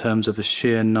behind in terms of the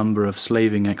sheer number of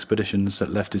slaving expeditions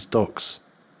that left its docks,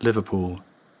 Liverpool.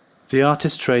 The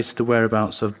artist traced the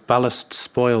whereabouts of ballast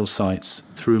spoil sites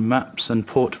through maps and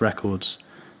port records,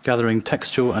 gathering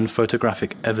textual and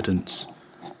photographic evidence,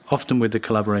 often with the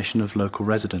collaboration of local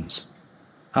residents.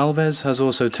 Alves has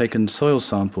also taken soil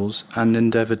samples and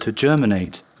endeavoured to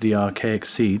germinate the archaic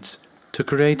seeds to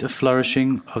create a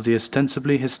flourishing of the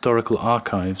ostensibly historical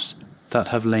archives that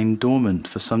have lain dormant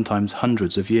for sometimes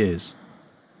hundreds of years.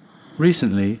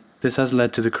 Recently, this has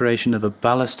led to the creation of a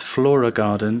ballast flora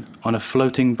garden on a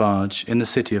floating barge in the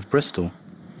city of Bristol.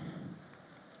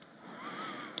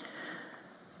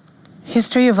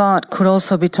 History of art could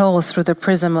also be told through the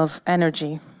prism of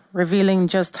energy, revealing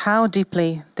just how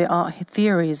deeply the art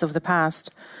theories of the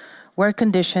past were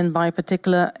conditioned by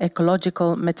particular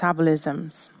ecological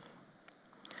metabolisms.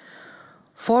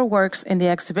 4 works in the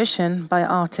exhibition by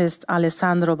artist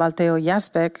Alessandro Balteo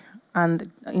Jasbek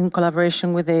and in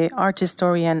collaboration with the art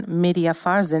historian Media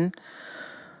Farzin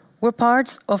were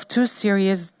parts of 2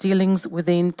 series dealing with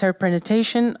the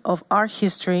interpretation of art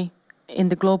history in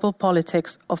the global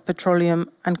politics of petroleum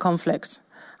and conflict,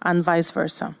 and vice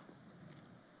versa.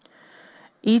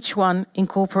 Each one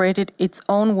incorporated its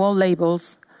own wall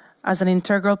labels as an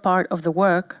integral part of the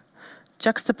work,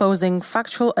 juxtaposing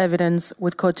factual evidence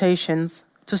with quotations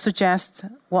to suggest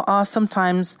what are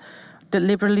sometimes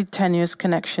deliberately tenuous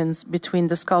connections between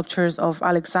the sculptures of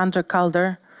Alexander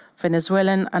Calder,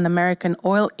 Venezuelan and American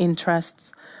oil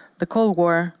interests, the Cold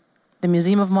War, the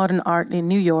Museum of Modern Art in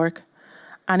New York,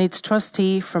 and its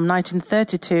trustee from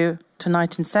 1932 to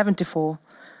 1974,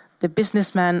 the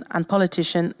businessman and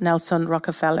politician Nelson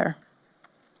Rockefeller.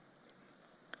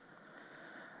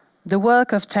 The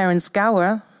work of Terence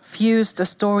Gower fused the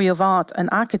story of art and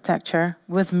architecture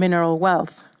with mineral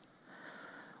wealth.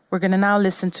 We're going to now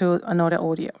listen to another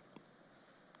audio.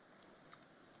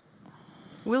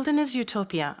 Wilderness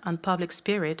Utopia and Public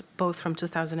Spirit, both from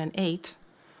 2008,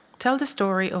 tell the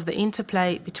story of the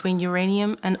interplay between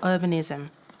uranium and urbanism,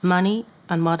 money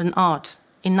and modern art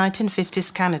in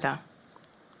 1950s Canada.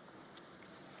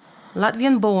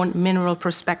 Latvian-born mineral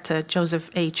prospector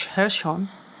Joseph H. Hirschhorn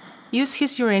used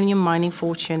his uranium mining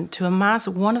fortune to amass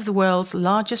one of the world's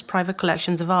largest private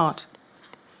collections of art,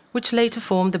 which later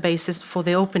formed the basis for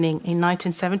the opening in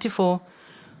 1974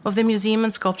 of the museum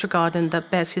and sculpture garden that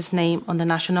bears his name on the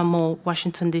National Mall,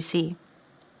 Washington, D.C.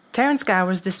 Terence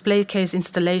Gower's display case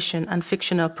installation and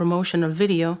fictional promotional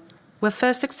video were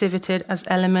first exhibited as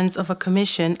elements of a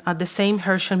commission at the same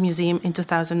Hirschhorn Museum in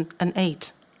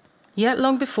 2008. Yet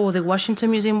long before the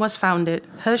Washington Museum was founded,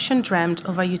 Hirschhorn dreamt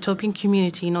of a utopian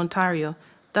community in Ontario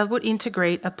that would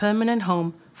integrate a permanent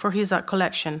home for his art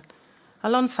collection,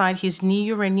 alongside his new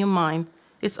uranium mine,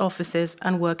 its offices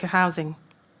and worker housing.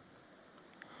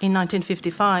 In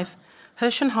 1955,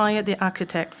 Hirschhorn hired the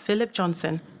architect Philip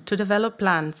Johnson to develop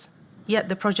plans, yet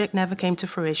the project never came to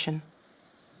fruition.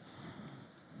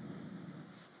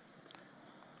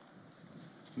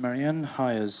 Marianne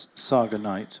Hayer's Saga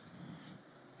Night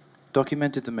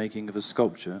documented the making of a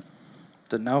sculpture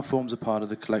that now forms a part of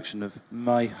the collection of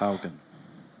Maihaugen,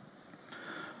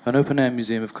 an open-air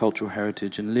museum of cultural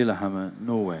heritage in Lillehammer,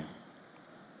 Norway.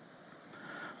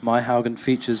 Maihaugen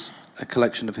features a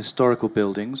collection of historical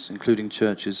buildings, including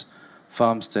churches,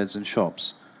 farmsteads and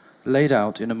shops, laid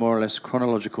out in a more or less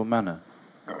chronological manner.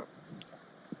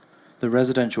 The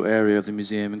residential area of the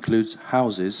museum includes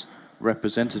houses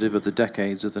representative of the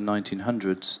decades of the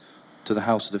 1900s to the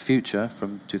House of the Future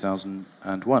from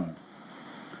 2001,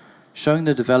 showing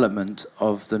the development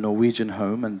of the Norwegian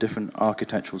home and different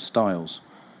architectural styles.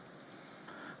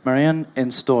 Marianne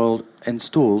installed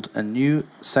a new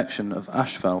section of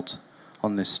asphalt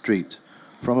on this street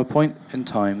from a point in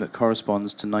time that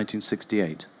corresponds to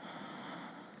 1968,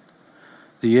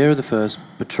 the year of the first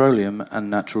petroleum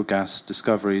and natural gas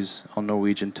discoveries on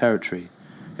Norwegian territory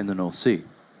in the North Sea.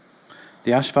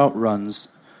 The asphalt runs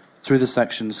through the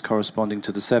sections corresponding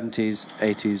to the 70s,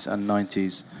 80s and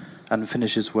 90s and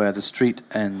finishes where the street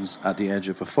ends at the edge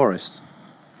of a forest.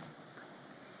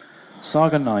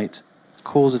 Saga Night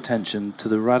calls attention to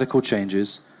the radical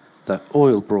changes that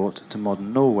oil brought to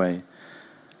modern Norway,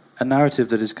 a narrative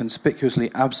that is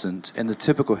conspicuously absent in the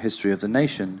typical history of the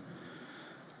nation.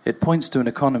 It points to an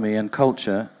economy and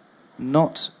culture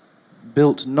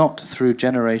built not through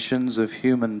generations of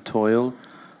human toil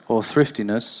or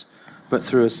thriftiness, but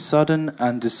through a sudden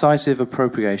and decisive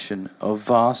appropriation of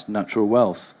vast natural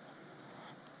wealth.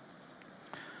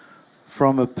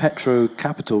 From a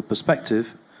petro-capital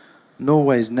perspective,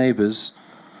 Norway's neighbours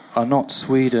are not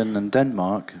Sweden and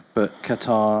Denmark, but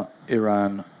Qatar,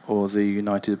 Iran, or the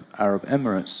United Arab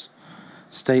Emirates,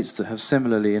 states that have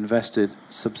similarly invested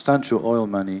substantial oil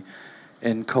money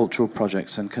in cultural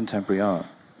projects and contemporary art.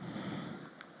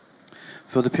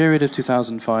 For the period of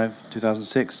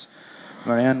 2005-2006,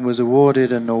 Marianne was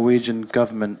awarded a Norwegian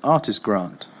government artist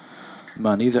grant,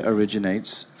 money that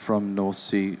originates from North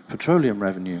Sea petroleum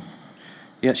revenue.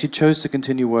 Yet she chose to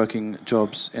continue working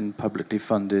jobs in publicly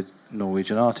funded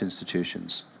Norwegian art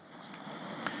institutions.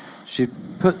 She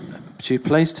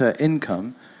placed her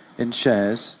income in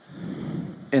shares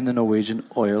in the Norwegian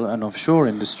oil and offshore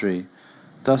industry,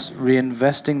 thus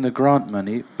reinvesting the grant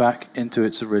money back into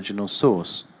its original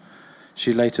source.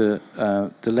 The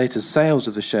later sales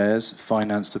of the shares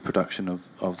financed the production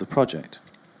of the project.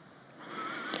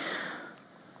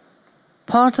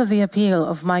 Part of the appeal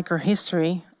of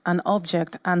microhistory, an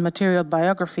object and material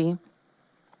biography,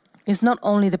 is not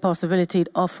only the possibility it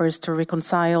offers to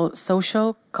reconcile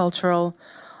social, cultural,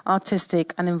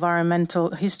 artistic and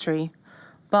environmental history,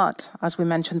 but, as we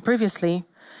mentioned previously,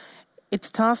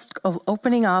 its task of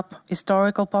opening up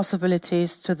historical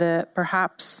possibilities to the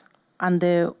perhaps and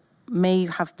the may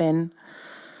have been.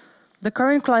 The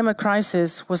current climate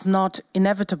crisis was not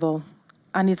inevitable,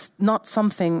 and it's not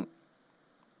something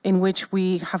in which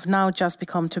we have now just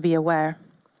become to be aware.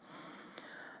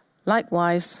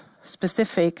 Likewise,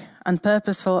 specific and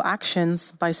purposeful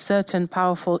actions by certain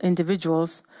powerful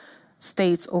individuals,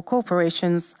 states or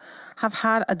corporations have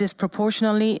had a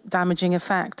disproportionately damaging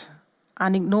effect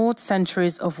and ignored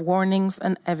centuries of warnings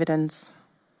and evidence.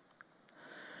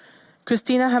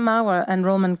 Christina Hemauer and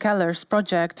Roman Keller's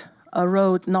project, A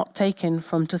Road Not Taken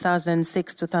from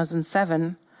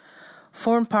 2006-2007,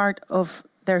 formed part of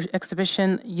their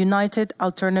exhibition United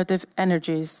Alternative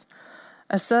Energies,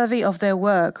 a survey of their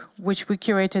work which we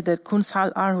curated at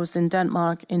Kunsthal Aarhus in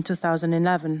Denmark in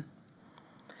 2011.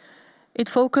 It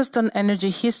focused on energy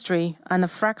history and a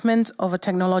fragment of a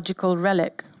technological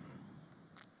relic.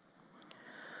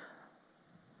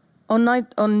 On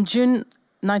June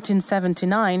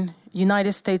 1979,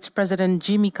 United States President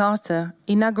Jimmy Carter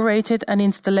inaugurated an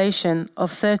installation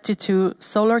of 32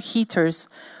 solar heaters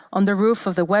on the roof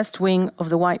of the West Wing of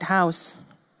the White House.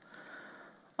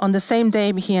 On the same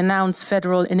day, he announced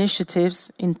federal initiatives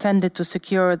intended to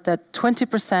secure that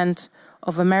 20%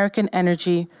 of American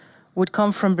energy would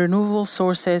come from renewable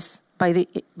sources by the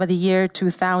year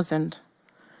 2000.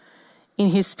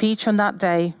 In his speech on that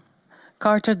day,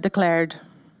 Carter declared,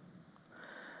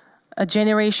 "A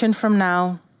generation from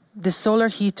now, the solar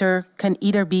heater can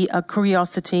either be a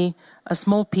curiosity, a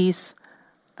small piece,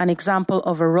 an example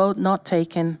of a road not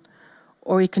taken,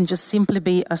 or it can just simply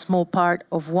be a small part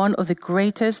of one of the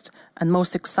greatest and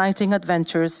most exciting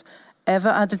adventures ever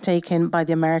undertaken by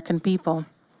the American people,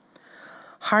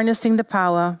 harnessing the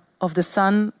power of the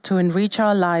sun to enrich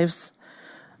our lives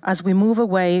as we move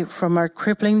away from our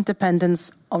crippling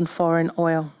dependence on foreign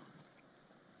oil."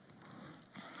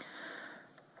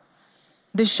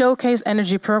 The Showcase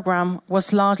Energy program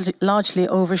was largely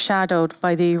overshadowed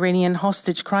by the Iranian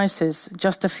hostage crisis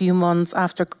just a few months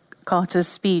after Carter's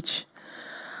speech.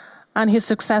 And his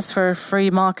successor,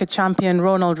 free market champion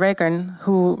Ronald Reagan,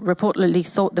 who reportedly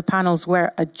thought the panels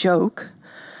were a joke,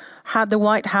 had the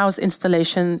White House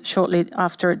installation shortly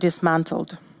after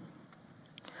dismantled.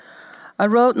 A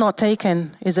Road Not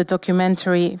Taken is a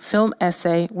documentary film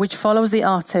essay which follows the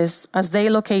artists as they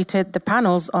located the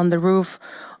panels on the roof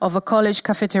of a college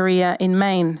cafeteria in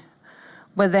Maine,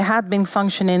 but they had been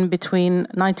functioning between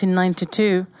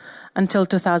 1992 until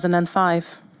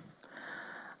 2005.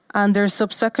 And their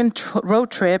subsequent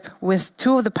road trip with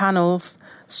 2 of the panels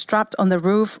strapped on the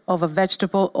roof of a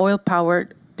vegetable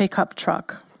oil-powered pickup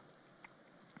truck.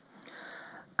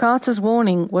 Carter's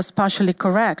warning was partially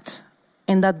correct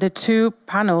in that the 2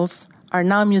 panels are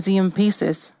now museum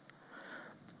pieces.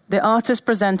 The artist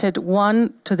presented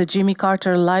one to the Jimmy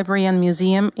Carter Library and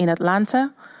Museum in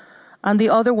Atlanta, and the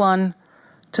other one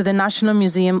to the National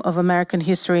Museum of American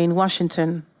History in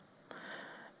Washington.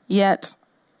 Yet,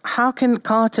 how can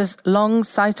Carter's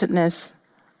long-sightedness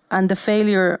and the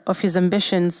failure of his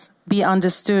ambitions be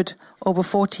understood over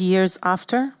 40 years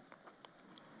after?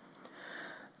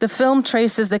 The film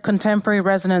traces the contemporary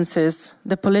resonances,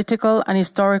 the political and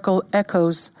historical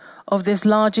echoes of this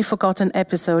largely forgotten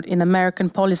episode in American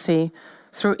policy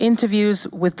through interviews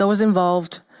with those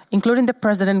involved, including the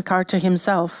President Carter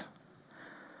himself.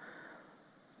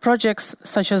 Projects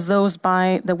such as those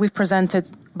that we've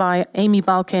presented by Amy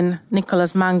Balkin,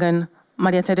 Nicholas Mangan,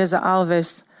 Maria Teresa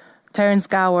Alves, Terence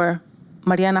Gower,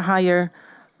 Mariana Heyer,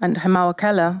 and Hemawa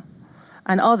Keller,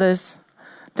 and others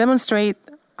demonstrate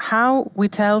how we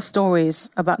tell stories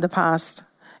about the past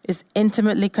is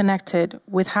intimately connected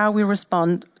with how we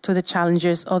respond to the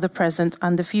challenges of the present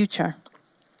and the future.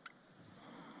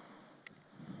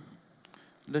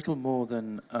 Little more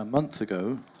than a month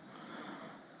ago,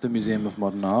 the Museum of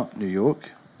Modern Art, New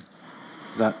York,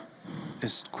 that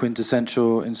is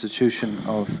quintessential institution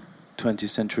of 20th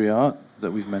century art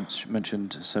that we've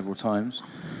mentioned several times,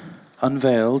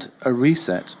 unveiled a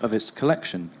reset of its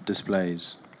collection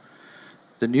displays.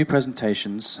 The new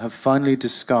presentations have finally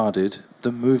discarded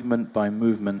the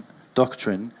movement-by-movement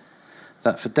doctrine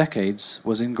that for decades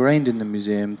was ingrained in the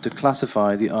museum to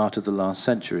classify the art of the last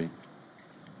century.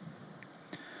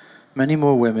 Many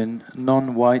more women,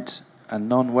 non-white and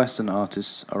non-Western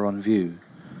artists are on view.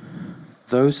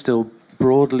 Though still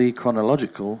broadly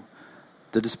chronological,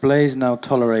 the displays now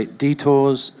tolerate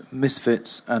detours,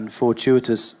 misfits, and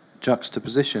fortuitous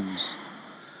juxtapositions.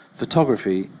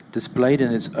 Photography, displayed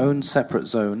in its own separate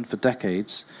zone for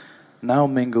decades, now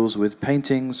mingles with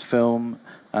paintings, film,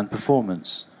 and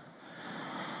performance.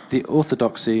 The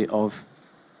orthodoxy of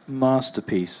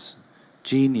masterpiece,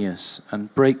 genius,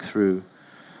 and breakthrough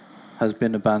has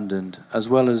been abandoned, as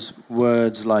well as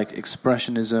words like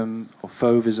expressionism or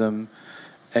fauvism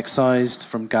excised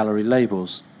from gallery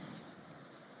labels.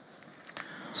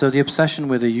 So the obsession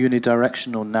with a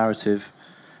unidirectional narrative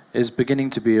is beginning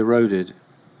to be eroded,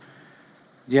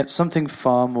 yet something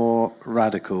far more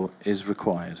radical is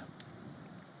required.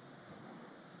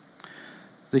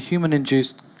 The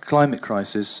human-induced climate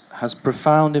crisis has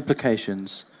profound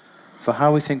implications for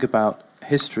how we think about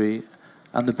history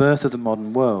and the birth of the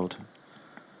modern world,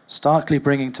 starkly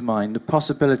bringing to mind the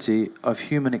possibility of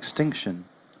human extinction.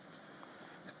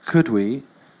 Could we,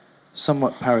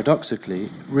 somewhat paradoxically,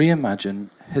 reimagine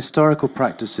historical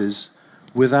practices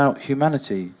without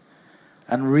humanity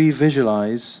and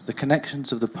revisualize the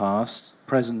connections of the past,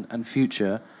 present, and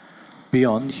future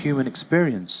beyond human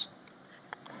experience?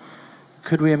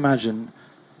 Could we imagine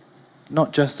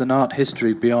not just an art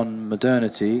history beyond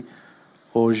modernity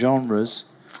or genres,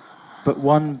 but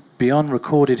one beyond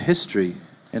recorded history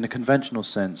in a conventional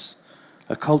sense,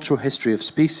 a cultural history of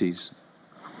species?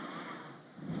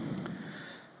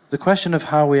 The question of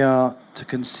how we are to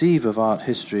conceive of art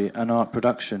history and art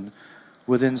production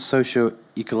within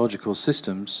socio-ecological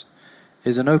systems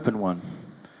is an open one.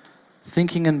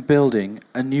 Thinking and building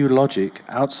a new logic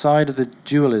outside of the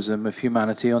dualism of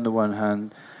humanity on the one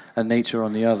hand and nature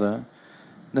on the other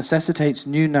necessitates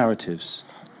new narratives,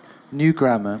 new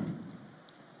grammar,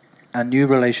 and new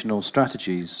relational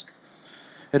strategies.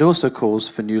 It also calls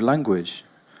for new language,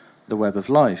 the web of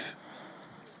life,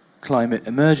 climate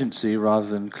emergency rather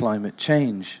than climate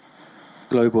change,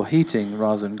 global heating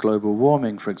rather than global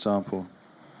warming, for example.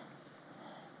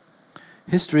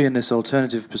 History in this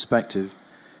alternative perspective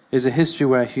is a history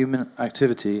where human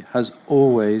activity has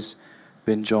always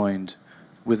been joined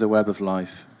with the web of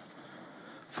life.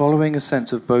 Following a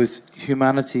sense of both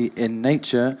humanity in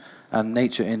nature and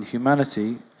nature in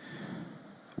humanity,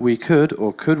 we could,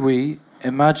 or could we,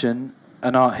 imagine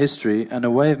an art history and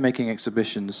a way of making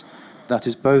exhibitions that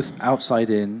is both outside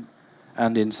in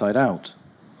and inside out.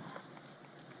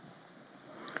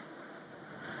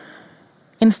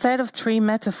 Instead of 3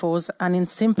 metaphors and in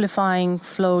simplifying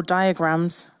flow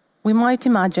diagrams, we might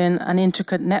imagine an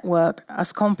intricate network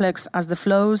as complex as the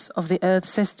flows of the Earth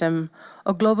system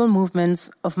or global movements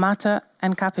of matter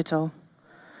and capital.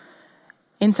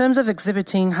 In terms of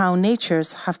exhibiting how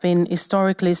natures have been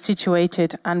historically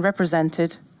situated and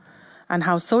represented, and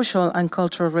how social and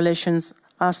cultural relations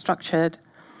are structured,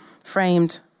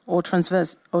 framed, or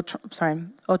transversed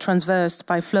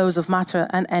by flows of matter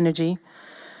and energy,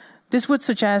 this would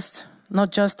suggest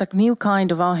not just a new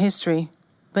kind of art history,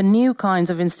 but new kinds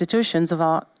of institutions of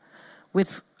art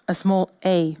with a small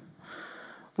a,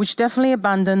 which definitely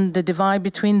abandon the divide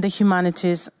between the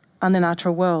humanities and the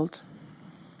natural world.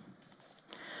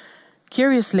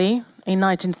 Curiously, in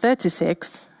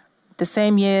 1936, the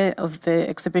same year of the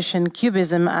exhibition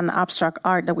Cubism and Abstract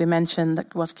Art that we mentioned,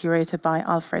 that was curated by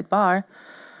Alfred Barr,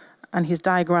 and his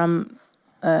diagram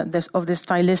of the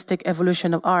stylistic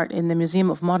evolution of art in the Museum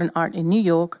of Modern Art in New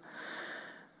York,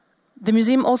 the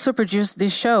museum also produced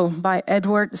this show by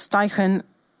Edward Steichen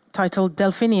titled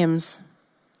Delphiniums.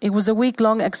 It was a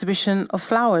week-long exhibition of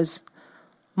flowers,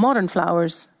 modern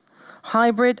flowers,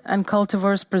 hybrid and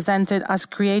cultivars presented as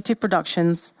creative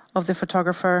productions of the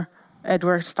photographer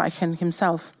Edward Steichen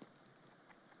himself.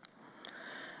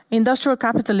 Industrial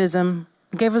capitalism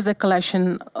gave us the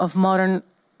collection of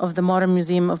the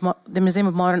Museum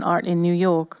of Modern Art in New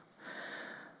York,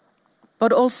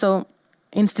 but also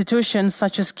institutions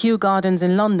such as Kew Gardens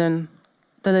in London,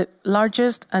 the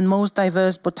largest and most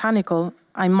diverse botanical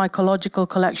and mycological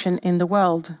collection in the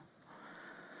world.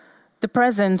 The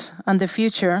present and the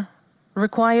future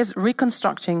requires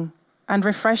reconstructing and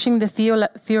refreshing the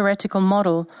theoretical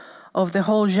model of the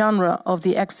whole genre of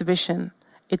the exhibition,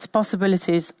 its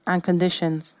possibilities and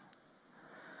conditions.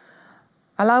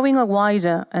 Allowing a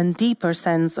wider and deeper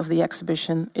sense of the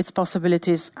exhibition, its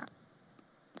possibilities,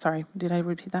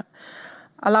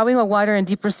 allowing a wider and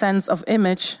deeper sense of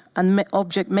image and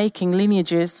object-making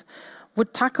lineages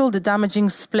would tackle the damaging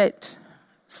split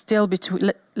still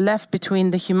left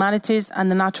between the humanities and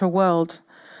the natural world,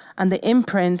 and the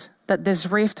imprint that this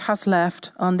rift has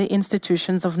left on the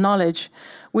institutions of knowledge,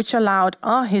 which allowed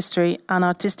art history and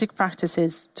artistic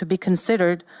practices to be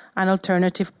considered an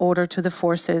alternative order to the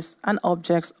forces and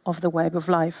objects of the web of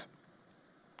life.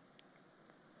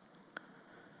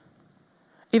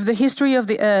 If the history of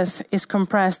the earth is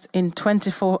compressed in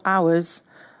 24 hours,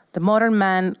 the modern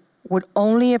man would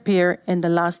only appear in the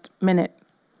last minute,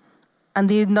 and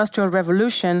the Industrial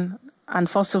Revolution and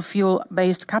fossil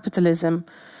fuel-based capitalism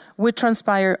would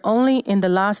transpire only in the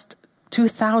last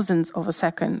 0.002 of a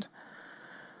second.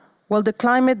 While the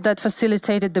climate that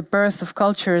facilitated the birth of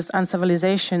cultures and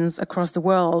civilizations across the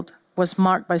world was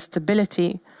marked by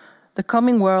stability, the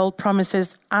coming world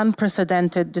promises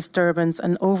unprecedented disturbance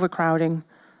and overcrowding,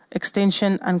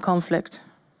 extinction and conflict.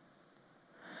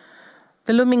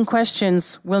 The looming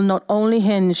questions will not only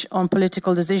hinge on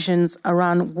political decisions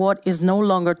around what is no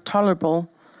longer tolerable,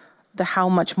 the how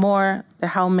much more, the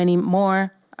how many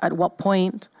more, at what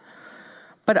point,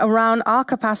 but around our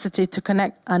capacity to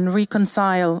connect and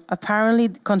reconcile apparently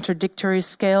contradictory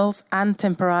scales and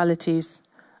temporalities,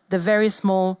 the very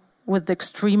small with the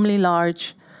extremely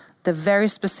large, the very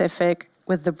specific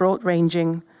with the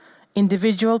broad-ranging,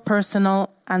 individual,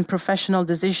 personal, and professional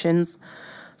decisions,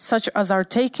 such as our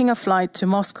taking a flight to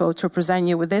Moscow to present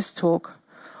you with this talk,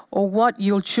 or what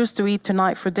you'll choose to eat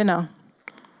tonight for dinner.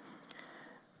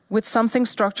 With something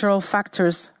structural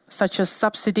factors such as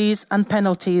subsidies and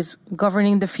penalties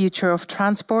governing the future of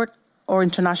transport or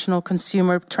international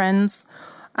consumer trends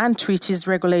and treaties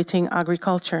regulating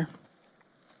agriculture.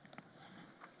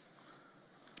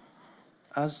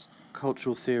 As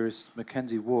cultural theorist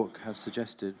Mackenzie Walk has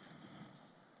suggested,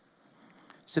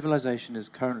 civilization is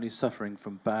currently suffering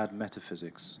from bad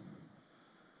metaphysics,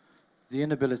 the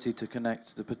inability to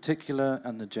connect the particular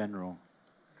and the general.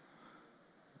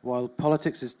 While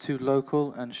politics is too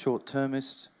local and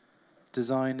short-termist,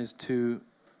 design is too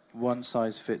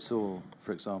one-size-fits-all,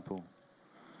 for example.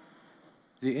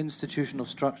 The institutional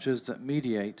structures that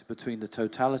mediate between the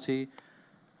totality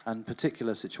and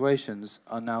particular situations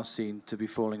are now seen to be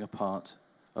falling apart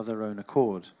of their own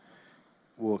accord,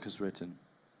 Walk has written.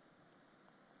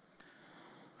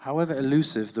 However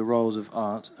elusive the roles of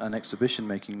art and exhibition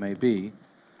making may be,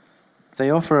 they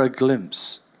offer a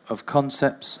glimpse of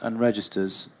concepts and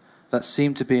registers that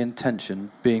seem to be in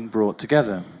tension being brought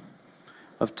together,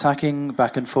 of tacking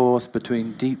back and forth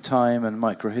between deep time and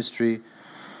microhistory,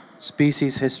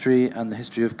 species history and the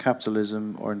history of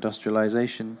capitalism or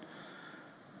industrialization,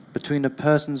 between a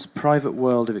person's private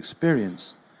world of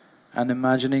experience and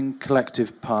imagining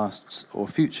collective pasts or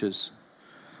futures.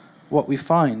 What we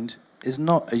find is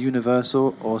not a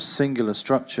universal or singular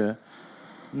structure,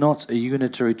 not a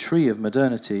unitary tree of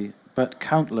modernity, but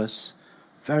countless,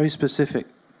 very specific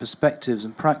perspectives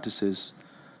and practices,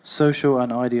 social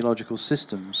and ideological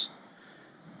systems,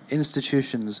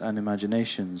 institutions and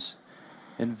imaginations,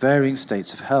 in varying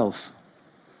states of health.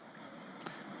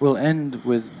 We'll end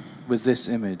with this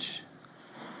image.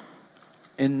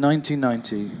 In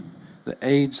 1990, the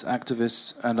AIDS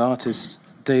activist and artist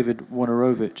David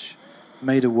Wojnarowicz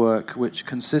made a work which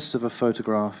consists of a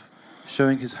photograph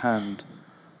showing his hand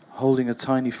holding a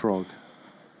tiny frog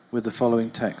with the following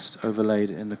text overlaid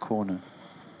in the corner.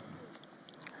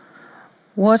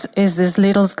 What is this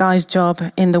little guy's job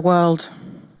in the world?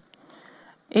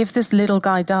 If this little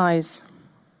guy dies,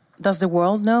 does the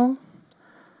world know?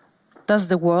 Does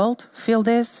the world feel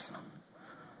this?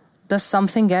 Does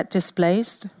something get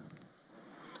displaced?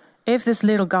 If this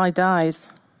little guy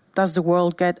dies, does the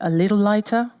world get a little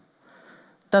lighter?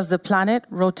 Does the planet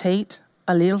rotate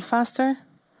a little faster?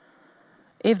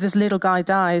 If this little guy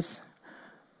dies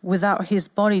without his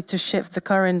body to shift the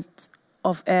current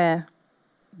of air,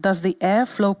 does the air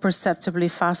flow perceptibly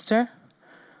faster?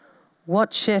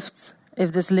 What shifts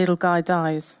if this little guy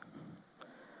dies?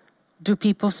 Do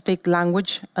people speak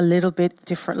language a little bit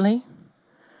differently?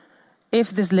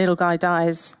 If this little guy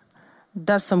dies,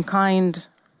 does some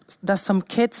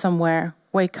kid somewhere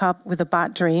wake up with a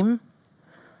bad dream?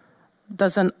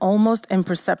 Does an almost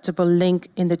imperceptible link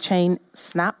in the chain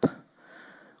snap?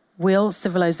 Will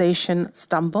civilization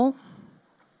stumble?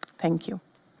 Thank you.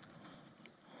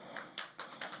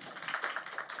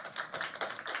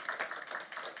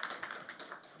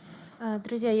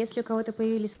 Друзья, если у кого-то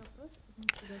появились вопросы...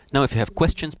 Now, if you have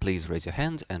questions, please raise your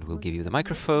hand and we'll give you the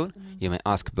microphone. You may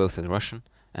ask both in Russian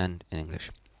and in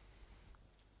English.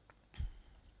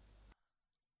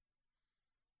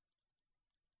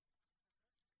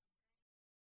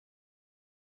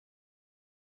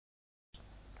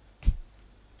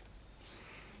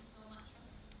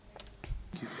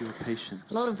 Thank you for your patience.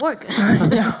 A lot of work.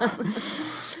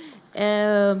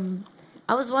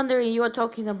 I was wondering, you were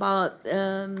talking about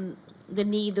the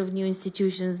need of new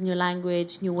institutions, new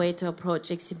language, new way to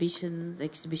approach exhibitions,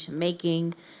 exhibition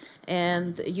making,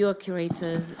 and you're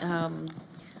curators, and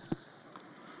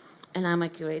I'm a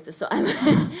curator. So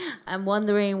I'm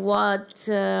wondering what,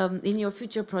 in your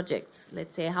future projects,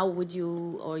 let's say, how would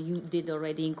you, or you did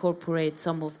already incorporate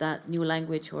some of that new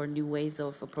language or new ways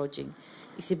of approaching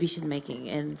exhibition making?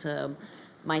 And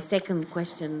my second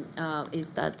question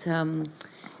is that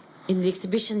in the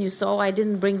exhibition you saw, I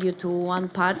didn't bring you to one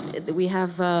part.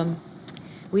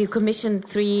 We commissioned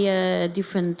three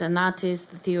different an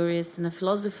artist, a theorist, and a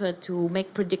philosopher to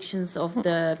make predictions of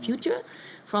the future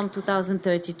from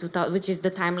 2030 to which is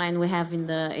the timeline we have in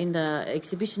the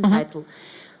exhibition title.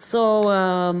 So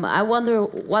I wonder,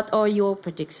 what are your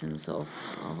predictions of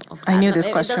that? I knew this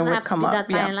question would come up. It doesn't have to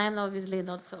be that timeline, obviously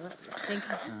not. So thank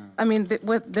you. I mean,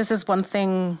 this is one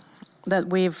thing that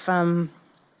we've.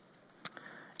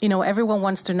 You know, everyone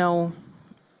wants to know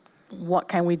what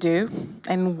can we do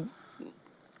and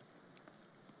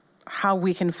how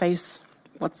we can face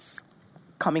what's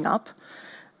coming up,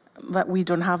 but we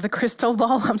don't have the crystal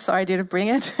ball. I'm sorry I didn't bring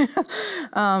it.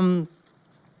 And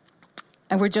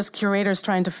we're just curators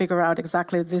trying to figure out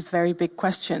exactly these very big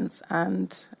questions.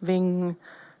 And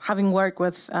having worked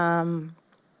with on,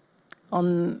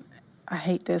 I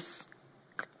hate this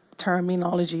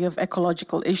terminology of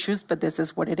ecological issues, but this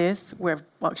is what it is. We're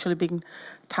actually being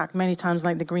tagged many times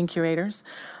like the green curators,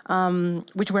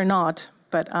 which we're not,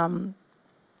 but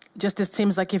just it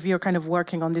seems like if you're kind of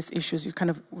working on these issues, you're kind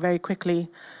of very quickly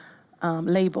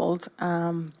labeled.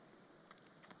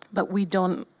 But we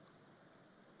don't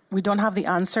have the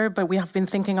answer, but we have been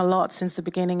thinking a lot since the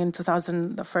beginning in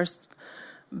 2000. The first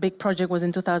big project was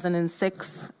in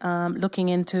 2006, looking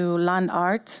into land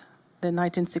art, the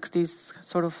 1960s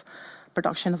sort of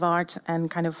production of art, and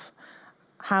kind of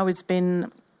how it's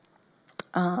been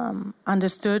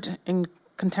understood in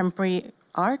contemporary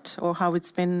art, or how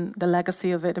it's been the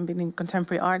legacy of it and been in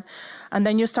contemporary art. And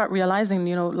then you start realizing,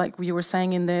 you know, like we were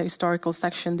saying in the historical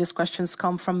section, these questions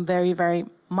come from very, very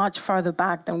much farther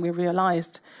back than we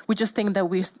realized. We just think that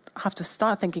we have to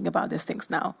start thinking about these things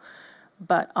now.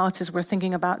 But artists were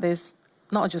thinking about this,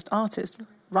 not just artists,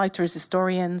 writers,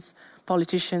 historians,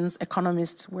 politicians,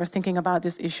 economists were thinking about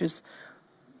these issues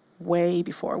way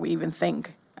before we even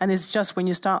think. And it's just when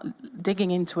you start digging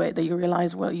into it that you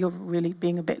realize, well, you're really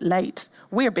being a bit late.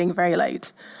 We're being very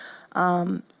late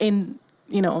in,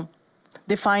 you know,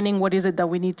 defining what is it that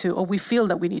we need to, or we feel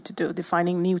that we need to do,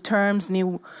 defining new terms,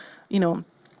 new, you know,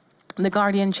 The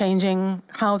Guardian changing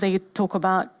how they talk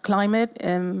about climate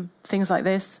and things like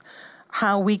this,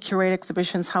 how we curate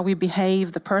exhibitions, how we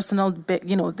behave, the personal bit,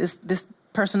 you know, this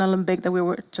personal and big that we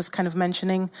were just kind of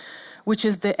mentioning, which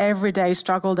is the everyday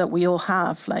struggle that we all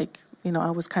have. Like, you know,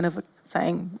 I was kind of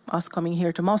saying, us coming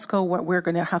here to Moscow, what we're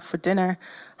going to have for dinner,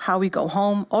 how we go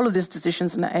home, all of these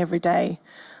decisions in every day.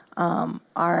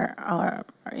 are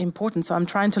important. So I'm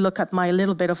trying to look at my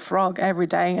little bit of frog every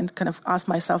day and kind of ask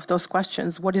myself those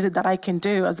questions. What is it that I can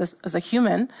do as a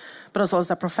human, but also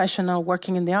as a professional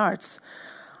working in the arts?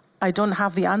 I don't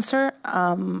have the answer.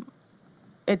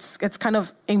 It's kind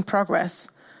of in progress.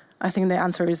 I think the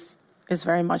answer is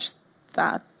very much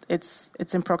that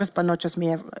it's in progress, but not just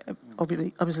me.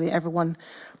 Obviously, everyone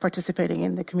participating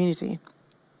in the community.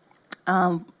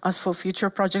 As for future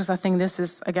projects, I think this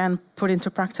is, again, put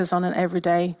into practice on an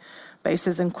everyday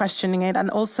basis and questioning it. And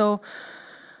also,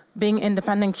 being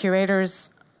independent curators,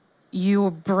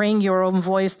 you bring your own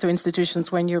voice to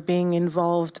institutions when you're being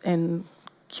involved in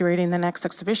curating the next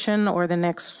exhibition or the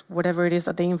next whatever it is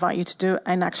that they invite you to do,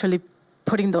 and actually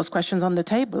putting those questions on the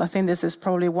table. I think this is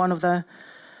probably one of the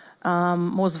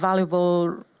most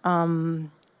valuable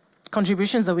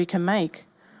contributions that we can make.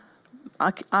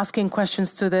 Asking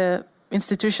questions to the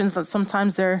institutions that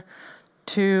sometimes they're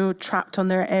too trapped on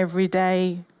their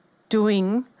everyday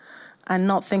doing and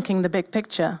not thinking the big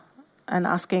picture, and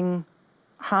asking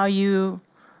how you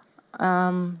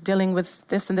dealing with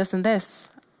this and this and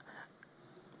this.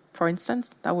 For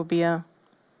instance, that would be a,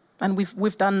 and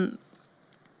we've done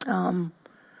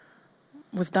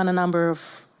a number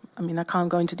of, I mean, I can't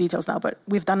go into details now, but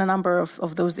we've done a number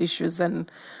of those issues.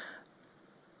 And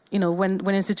you know,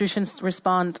 when institutions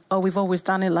respond, "Oh, we've always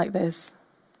done it like this,"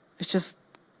 it's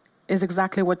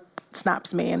exactly what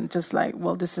snaps me, and just like,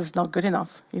 well, this is not good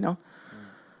enough, you know.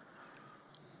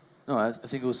 No, I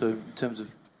think also in terms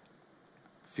of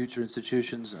future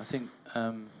institutions, I think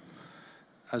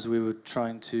as we were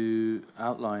trying to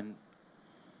outline,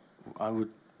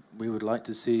 we would like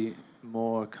to see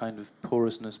more kind of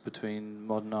porousness between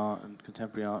modern art and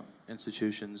contemporary art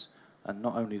institutions, and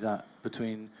not only that,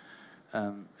 between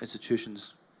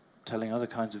institutions telling other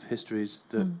kinds of histories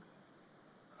that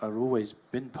are always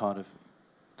been part of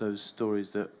those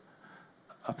stories that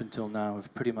up until now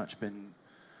have pretty much been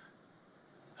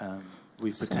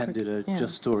we've pretended are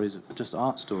just stories, just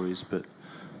art stories, but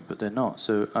they're not.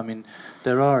 So I mean,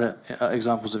 there are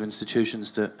examples of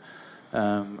institutions that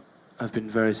have been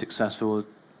very successful,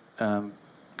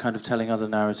 kind of telling other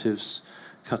narratives,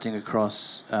 cutting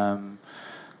across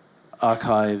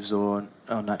archives or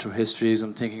natural histories.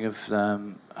 I'm thinking of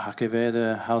HKW,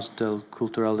 the Haus del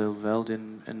Cultural der Welt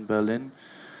in Berlin,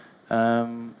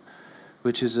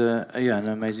 which is an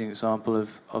amazing example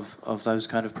of those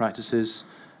kind of practices.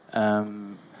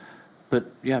 But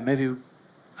yeah, maybe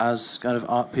as kind of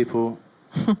art people,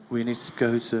 we need to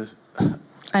go to.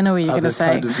 I know what you're going to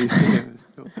say. Kind of these things.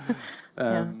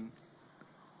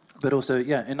 But also,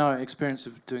 yeah, in our experience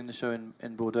of doing the show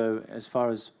in Bordeaux, as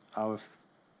far as our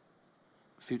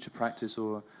future practice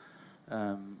or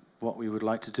what we would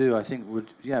like to do, I think would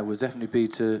definitely be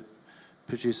to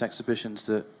produce exhibitions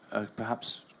that are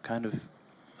perhaps kind of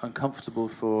uncomfortable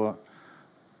for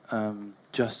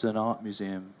just an art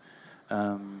museum.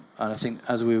 And I think,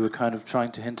 as we were kind of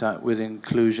trying to hint at, with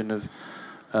inclusion of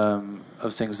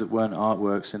things that weren't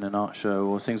artworks in an art show,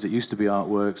 or things that used to be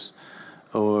artworks,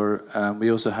 or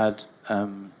we also had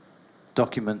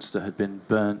documents that had been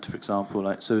burnt, for example.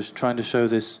 Like, so it's trying to show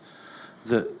this,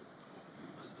 that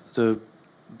the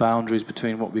boundaries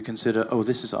between what we consider, oh,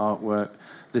 this is artwork,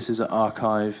 this is an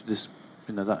archive, this,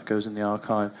 you know, that goes in the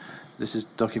archive, this is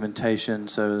documentation,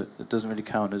 so it doesn't really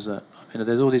count as a, you know,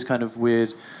 there's all these kind of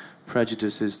weird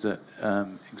prejudices that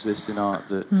exist in art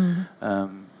that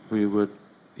we would,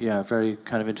 very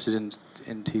kind of interested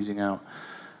in teasing out.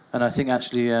 And I think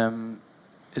actually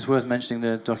it's worth mentioning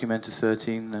the Documenta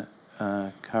 13 that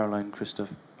Caroline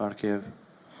Christoph Barkiev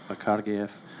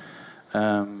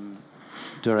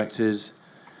directed.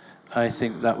 I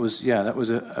think that was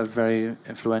a very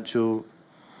influential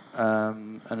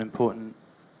and important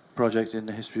project in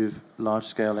the history of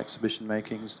large-scale exhibition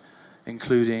makings,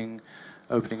 including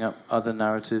opening up other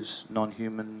narratives,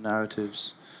 non-human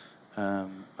narratives,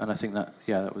 and I think that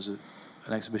that was an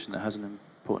exhibition that has an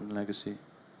important legacy.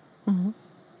 Mm-hmm.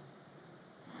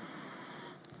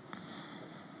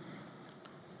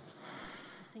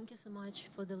 Thank you so much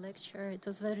for the lecture. It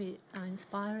was very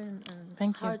inspiring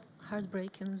and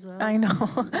heartbreaking as well. I know.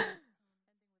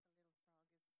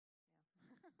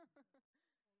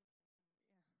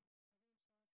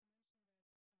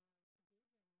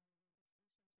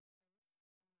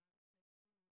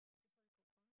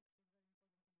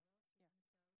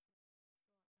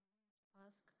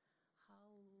 Ask how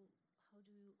would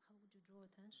you draw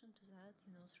attention to that?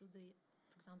 You know, through the,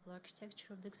 for example,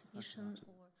 architecture of the exhibition,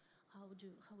 or how would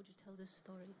you tell this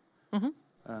story? Mm-hmm.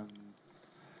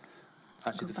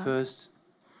 Actually, the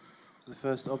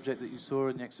first object that you saw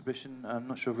in the exhibition, I'm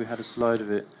not sure if we had a slide of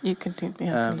it. You can take me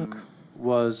have a look.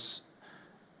 Was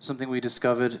something we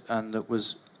discovered, and that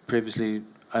was previously,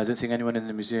 I don't think anyone in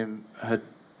the museum had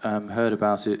heard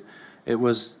about it. It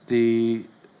was the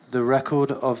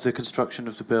record of the construction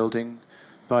of the building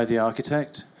by the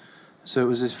architect. So it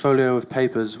was this folio of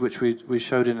papers which we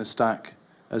showed in a stack,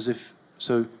 as if,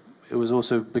 so it was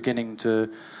also beginning to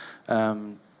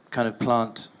kind of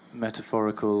plant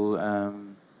metaphorical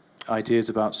ideas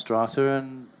about strata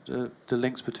and the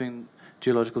links between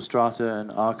geological strata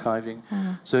and archiving.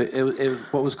 Mm. So it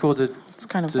what was called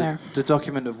the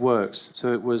document of works.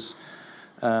 So it was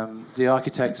the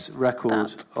architect's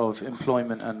record of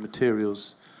employment and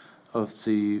materials of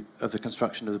the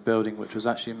construction of the building, which was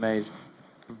actually made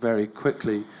very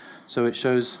quickly. So it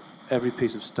shows every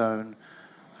piece of stone,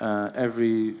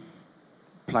 every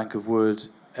plank of wood,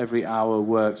 every hour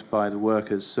worked by the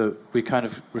workers. So we kind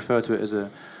of refer to it as a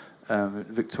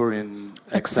Victorian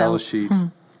Excel sheet.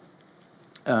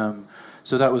 Mm.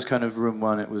 So that was kind of room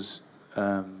one. It was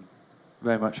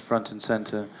very much front and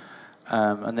center.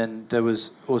 And then there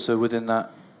was also within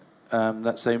that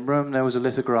that same room, there was a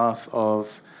lithograph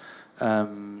of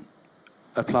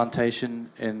a plantation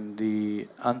in the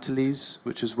Antilles,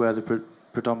 which is where the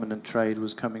predominant trade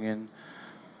was coming in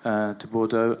to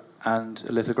Bordeaux, and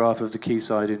a lithograph of the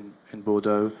quayside in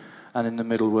Bordeaux. And in the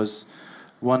middle was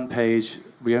one page.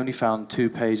 We only found 2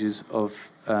 pages of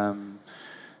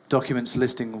documents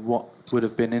listing what would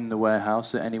have been in the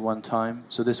warehouse at any one time.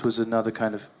 So this was another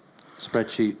kind of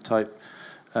spreadsheet type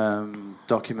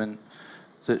document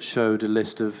that showed a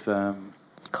list of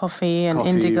coffee,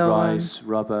 indigo, rice, and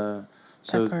rubber.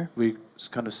 So pepper. We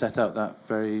kind of set out that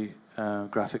very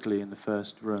graphically in the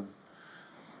first room.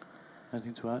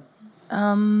 Anything to add?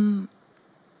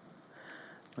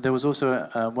 There was also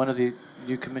one of the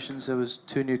new commissions. There was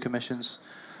 2 new commissions.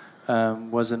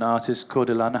 Was an artist called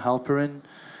Ilana Halperin,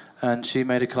 and she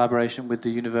made a collaboration with the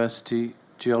university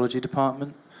geology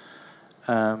department.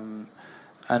 And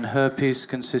her piece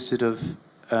consisted of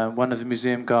one of the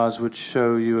museum guards would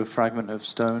show you a fragment of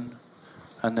stone,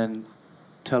 and then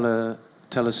tell a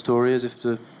story as if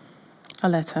the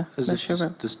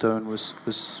stone was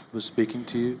speaking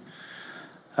to you,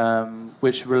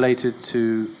 which related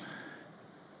to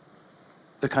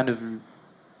the kind of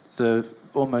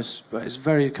it's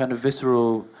very kind of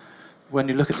visceral. When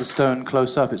you look at the stone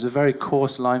close up, it's a very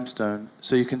coarse limestone,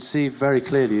 so you can see very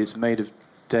clearly it's made of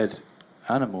dead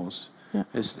animals. Yeah.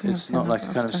 It's not like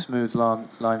a kind of smooth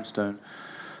limestone.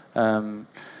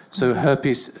 So her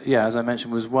piece, as I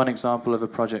mentioned, was one example of a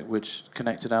project which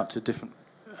connected out to different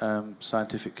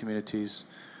scientific communities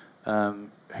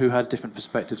who had different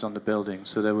perspectives on the building.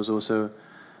 So there was also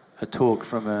a talk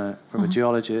from a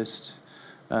geologist.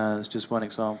 It's just one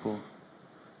example.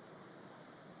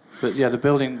 But the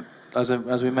building, as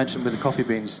we mentioned with the coffee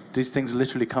beans, these things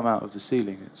literally come out of the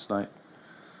ceiling. It's like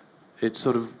it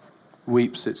sort of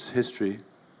weeps its history.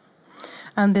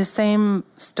 And the same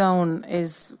stone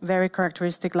is very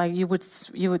characteristic. Like you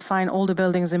would find all the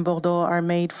buildings in Bordeaux are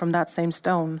made from that same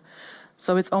stone.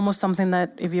 So it's almost something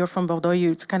that if you're from Bordeaux,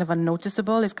 it's kind of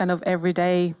unnoticeable. It's kind of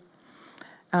everyday.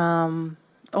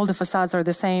 All the facades are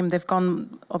the same. They've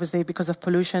gone, obviously, because of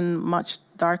pollution, much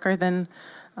darker than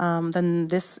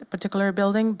this particular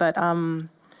building. But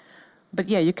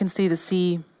you can see the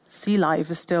sea life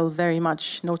is still very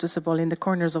much noticeable in the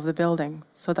corners of the building.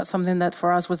 So that's something that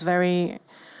for us was very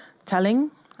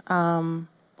telling.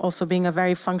 Also being a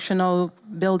very functional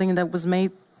building that was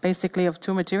made basically of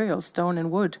 2 materials, stone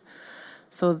and wood.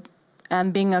 So,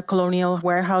 and being a colonial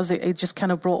warehouse, it just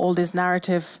kind of brought all this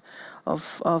narrative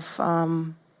of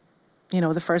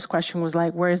the first question was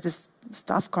like, where is this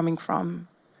stuff coming from?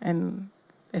 And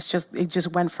it just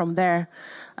went from there.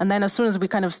 And then as soon as we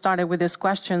kind of started with these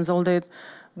questions,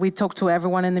 we talked to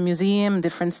everyone in the museum,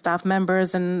 different staff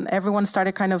members, and everyone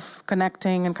started kind of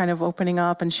connecting and kind of opening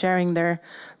up and sharing their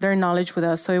knowledge with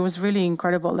us. So it was really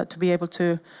incredible to be able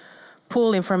to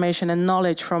pull information and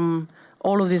knowledge from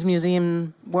all of these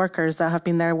museum workers that have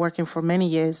been there working for many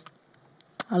years.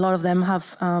 A lot of them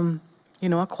have,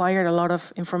 acquired a lot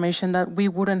of information that we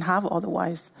wouldn't have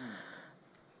otherwise.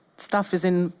 Stuff is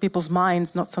in people's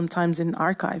minds, not sometimes in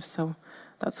archives. So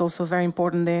that's also very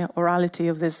important, the orality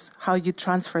of this, how you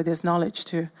transfer this knowledge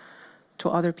to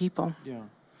other people. Yeah.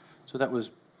 So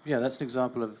that's an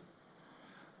example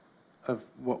of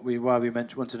why we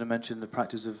wanted to mention the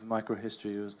practice of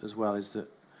microhistory as well, is that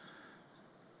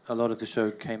a lot of the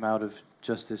show came out of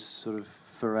just this sort of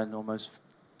almost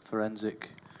forensic,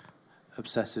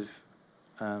 obsessive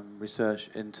research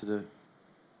into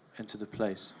the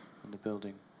place and the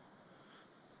building.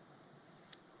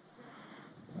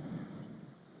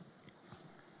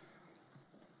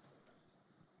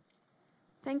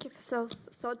 Thank you for so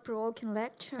thought-provoking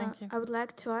lecture. Thank you. I would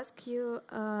like to ask you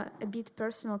a bit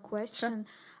personal question.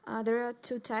 Sure. There are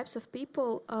two types of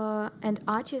people and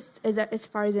artists, as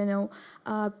far as I know.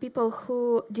 People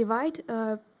who divide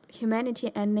humanity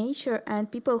and nature,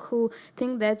 and people who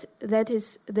think that that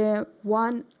is the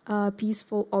one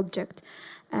peaceful object.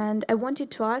 And I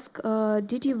wanted to ask,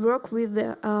 did you work with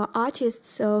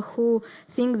artists who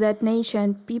think that nature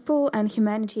and people and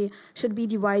humanity should be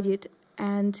divided?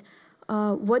 And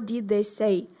what did they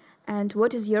say? And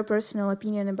what is your personal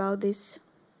opinion about this?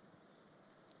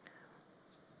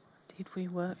 Did we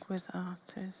work with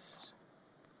artists?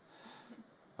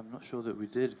 I'm not sure that we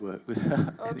did work with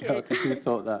any artists who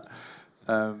thought that.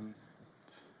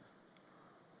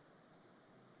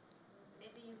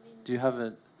 Maybe you mean Do you have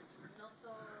a... not so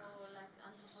like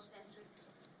anthropocentric?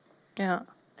 Yeah.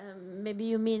 Maybe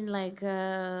you mean like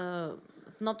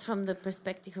not from the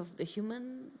perspective of the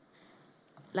human,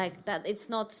 like that it's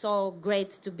not so great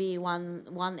to be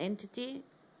one entity.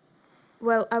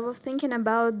 Well, I was thinking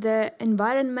about the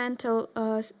environmental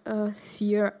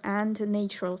sphere and the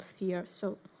natural sphere.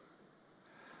 So,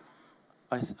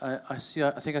 I see.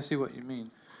 I think I see what you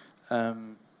mean.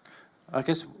 I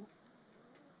guess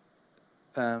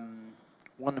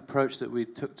one approach that we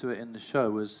took to it in the show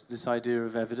was this idea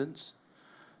of evidence.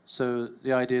 So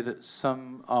the idea that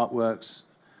some artworks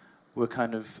were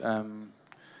kind of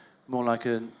more like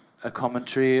a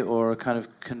commentary or a kind of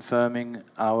confirming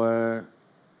our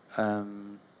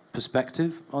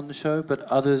perspective on the show, but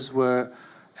others were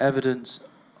evidence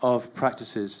of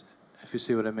practices, if you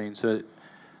see what I mean. So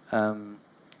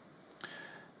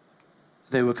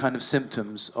they were kind of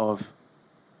symptoms of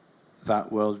that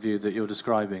worldview that you're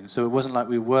describing. So it wasn't like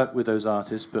we worked with those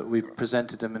artists, but we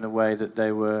presented them in a way that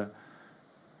they were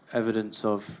evidence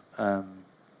of...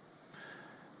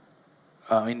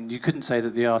 I mean, you couldn't say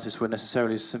that the artists were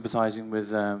necessarily sympathizing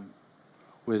with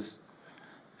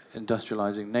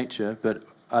industrializing nature, but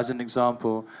as an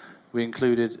example, we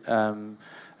included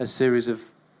a series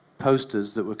of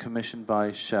posters that were commissioned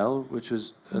by Shell, which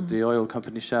was the oil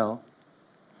company Shell.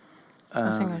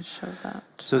 I think I showed that.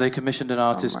 So they commissioned an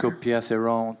artist somewhere. called Pierre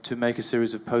Theron to make a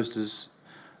series of posters.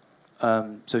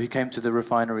 So he came to the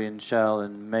refinery in Shell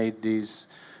and made these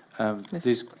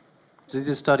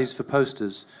studies for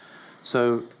posters.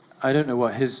 So I don't know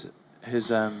what his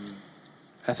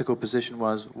ethical position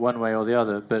was one way or the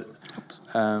other, but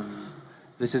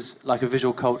this is like a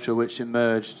visual culture which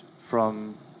emerged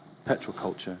from petrol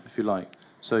culture, if you like.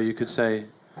 So you could say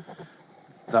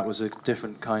that was a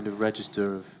different kind of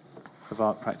register of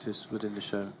art practice within the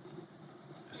show,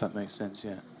 if that makes sense,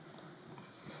 yeah.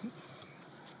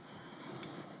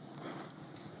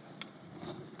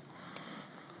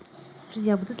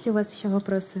 Друзья, будут ли у вас еще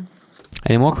вопросы?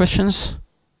 Any more questions?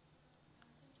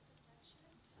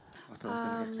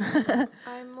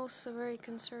 I'm also very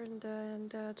concerned in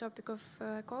the topic of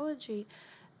ecology,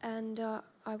 and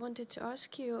I wanted to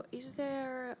ask you: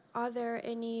 are there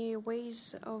any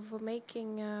ways of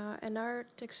making an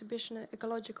art exhibition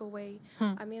ecological way?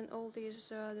 I mean, all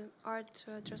these art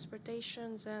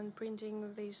transportations and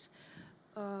printing these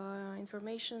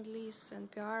information lists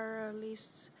and PR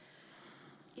lists.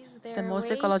 Is there the most a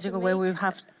way ecological way we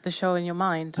have the show in your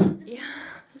mind? Yeah.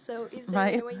 So, is there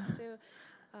any ways to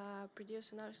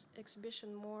produce an art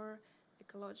exhibition more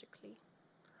ecologically?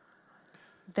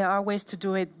 There are ways to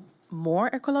do it more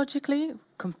ecologically,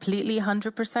 completely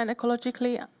 100%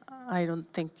 ecologically. I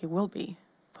don't think it will be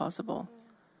possible. Yeah.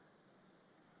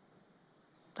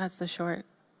 That's the short.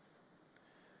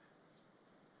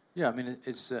 Yeah, I mean,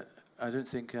 it's. I don't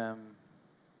think.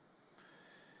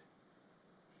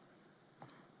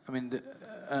 I mean,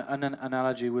 an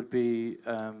analogy would be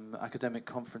academic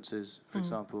conferences, for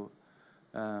example.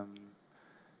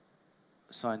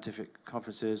 Scientific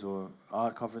conferences or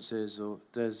art conferences, or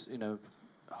there's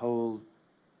whole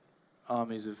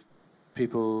armies of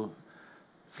people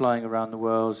flying around the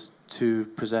world to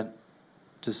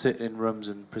sit in rooms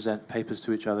and present papers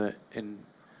to each other in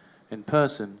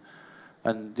person,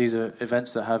 and these are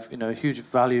events that have huge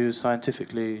value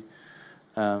scientifically,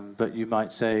 but you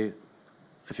might say,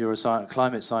 if you're a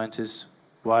climate scientist,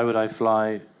 why would I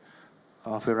fly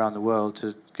halfway around the world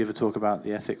to give a talk about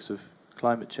the ethics of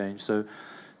climate change? So,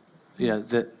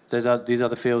 these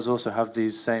other fields also have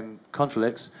these same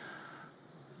conflicts,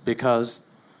 because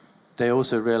they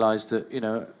also realize that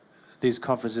these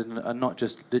conferences are not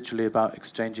just literally about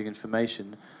exchanging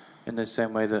information, in the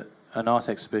same way that an art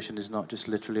exhibition is not just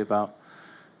literally about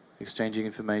exchanging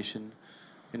information.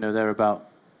 They're about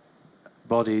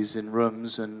bodies in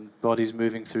rooms and bodies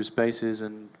moving through spaces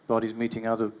and bodies meeting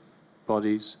other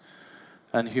bodies.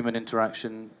 And human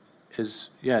interaction is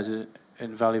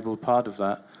invaluable part of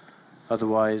that.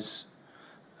 Otherwise,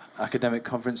 academic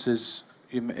conferences,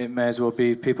 it may as well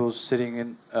be people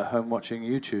sitting at home watching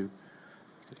YouTube,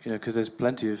 because there's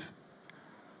plenty of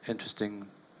interesting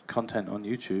content on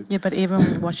YouTube. Yeah, but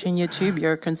even watching YouTube,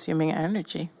 you're consuming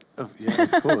energy. Yeah,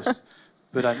 of course.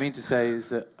 But I mean to say is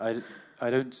that I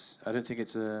don't think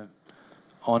it's a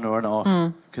on or an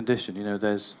off condition.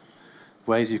 There's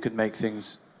ways you could make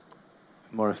things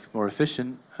more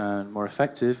efficient and more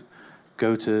effective.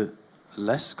 Go to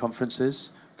less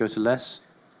conferences, go to less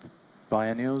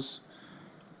biennials,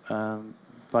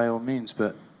 by all means.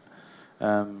 But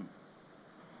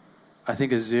I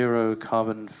think a zero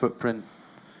carbon footprint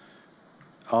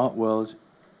art world,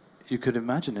 you could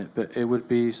imagine it, but it would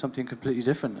be something completely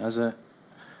different. As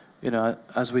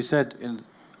we said, in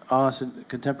art and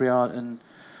contemporary art and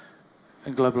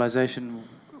globalization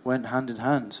went hand in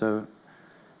hand. So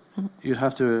you'd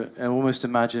have to almost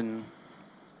imagine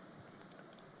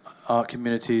art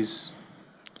communities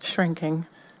shrinking,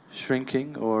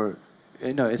 or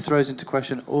it throws into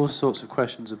question all sorts of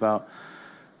questions about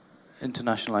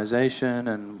internationalization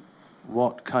and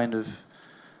what kind of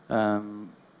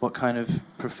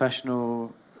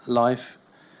professional life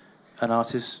an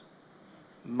artist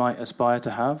might aspire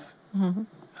to have,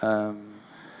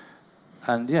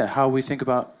 and how we think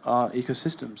about art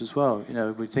ecosystems as well.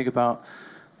 We think about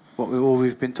what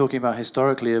we've been talking about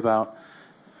historically about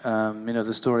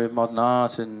the story of modern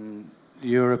art in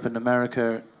Europe and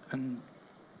America, and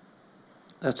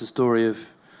that's a story of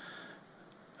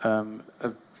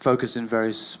focused in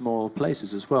very small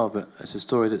places as well, but it's a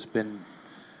story that's been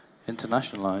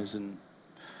internationalized. And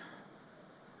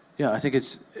I think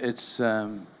it's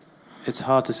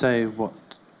hard to say what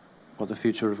the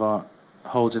future of art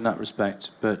holds in that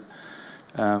respect, but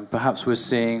perhaps we're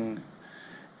seeing,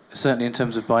 certainly in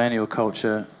terms of biennial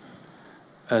culture,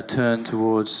 a turn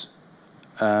towards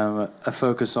a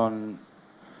focus on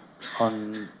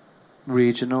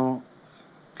regional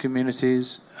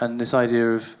communities, and this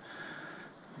idea of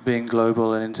being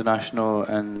global and international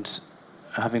and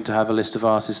having to have a list of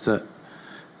artists that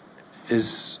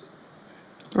is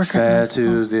fair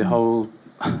to the whole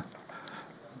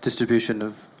distribution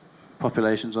of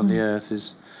populations on the earth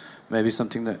is maybe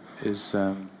something that is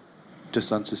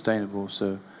just unsustainable.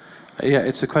 So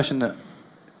it's a question that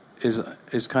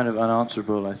is kind of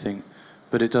unanswerable, I think,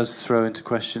 but it does throw into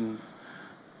question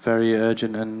very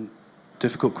urgent and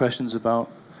difficult questions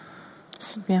about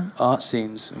art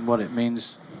scenes and what it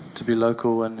means to be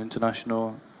local and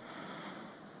international,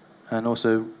 and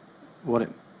also what it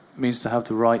means to have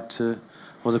the right to,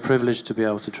 or the privilege to be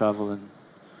able to travel. And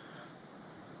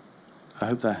I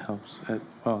hope that helps.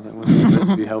 Well, that wasn't supposed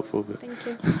to be helpful, but thank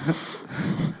you.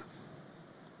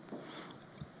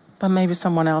 But maybe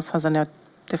someone else has a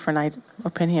different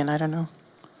opinion. I don't know.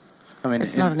 I mean,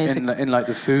 it's not an easy... in like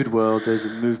the food world, there's a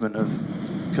movement of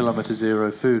kilometre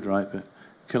zero food, right? But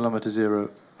kilometre zero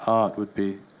art would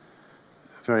be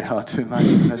very hard to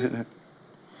imagine. I don't know.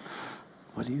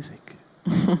 What do you think?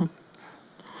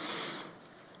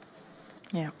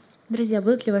 Друзья,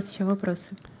 будут ли у вас еще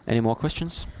вопросы? Any more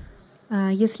questions?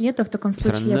 Если нет, то в таком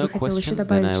случае я бы хотела еще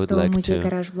добавить, что музей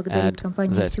 «Гараж» благодарит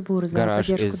компанию «Сибур» за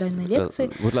поддержку данной лекции.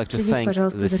 Следите,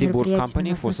 пожалуйста, за мероприятием у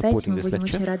нас на сайте, мы будем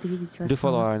очень рады видеть вас. Do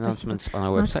follow our announcements on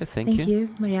our website. Thank you. Thank you,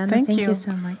 Mariana. Thank you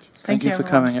so much. Thank you for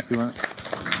coming, everyone.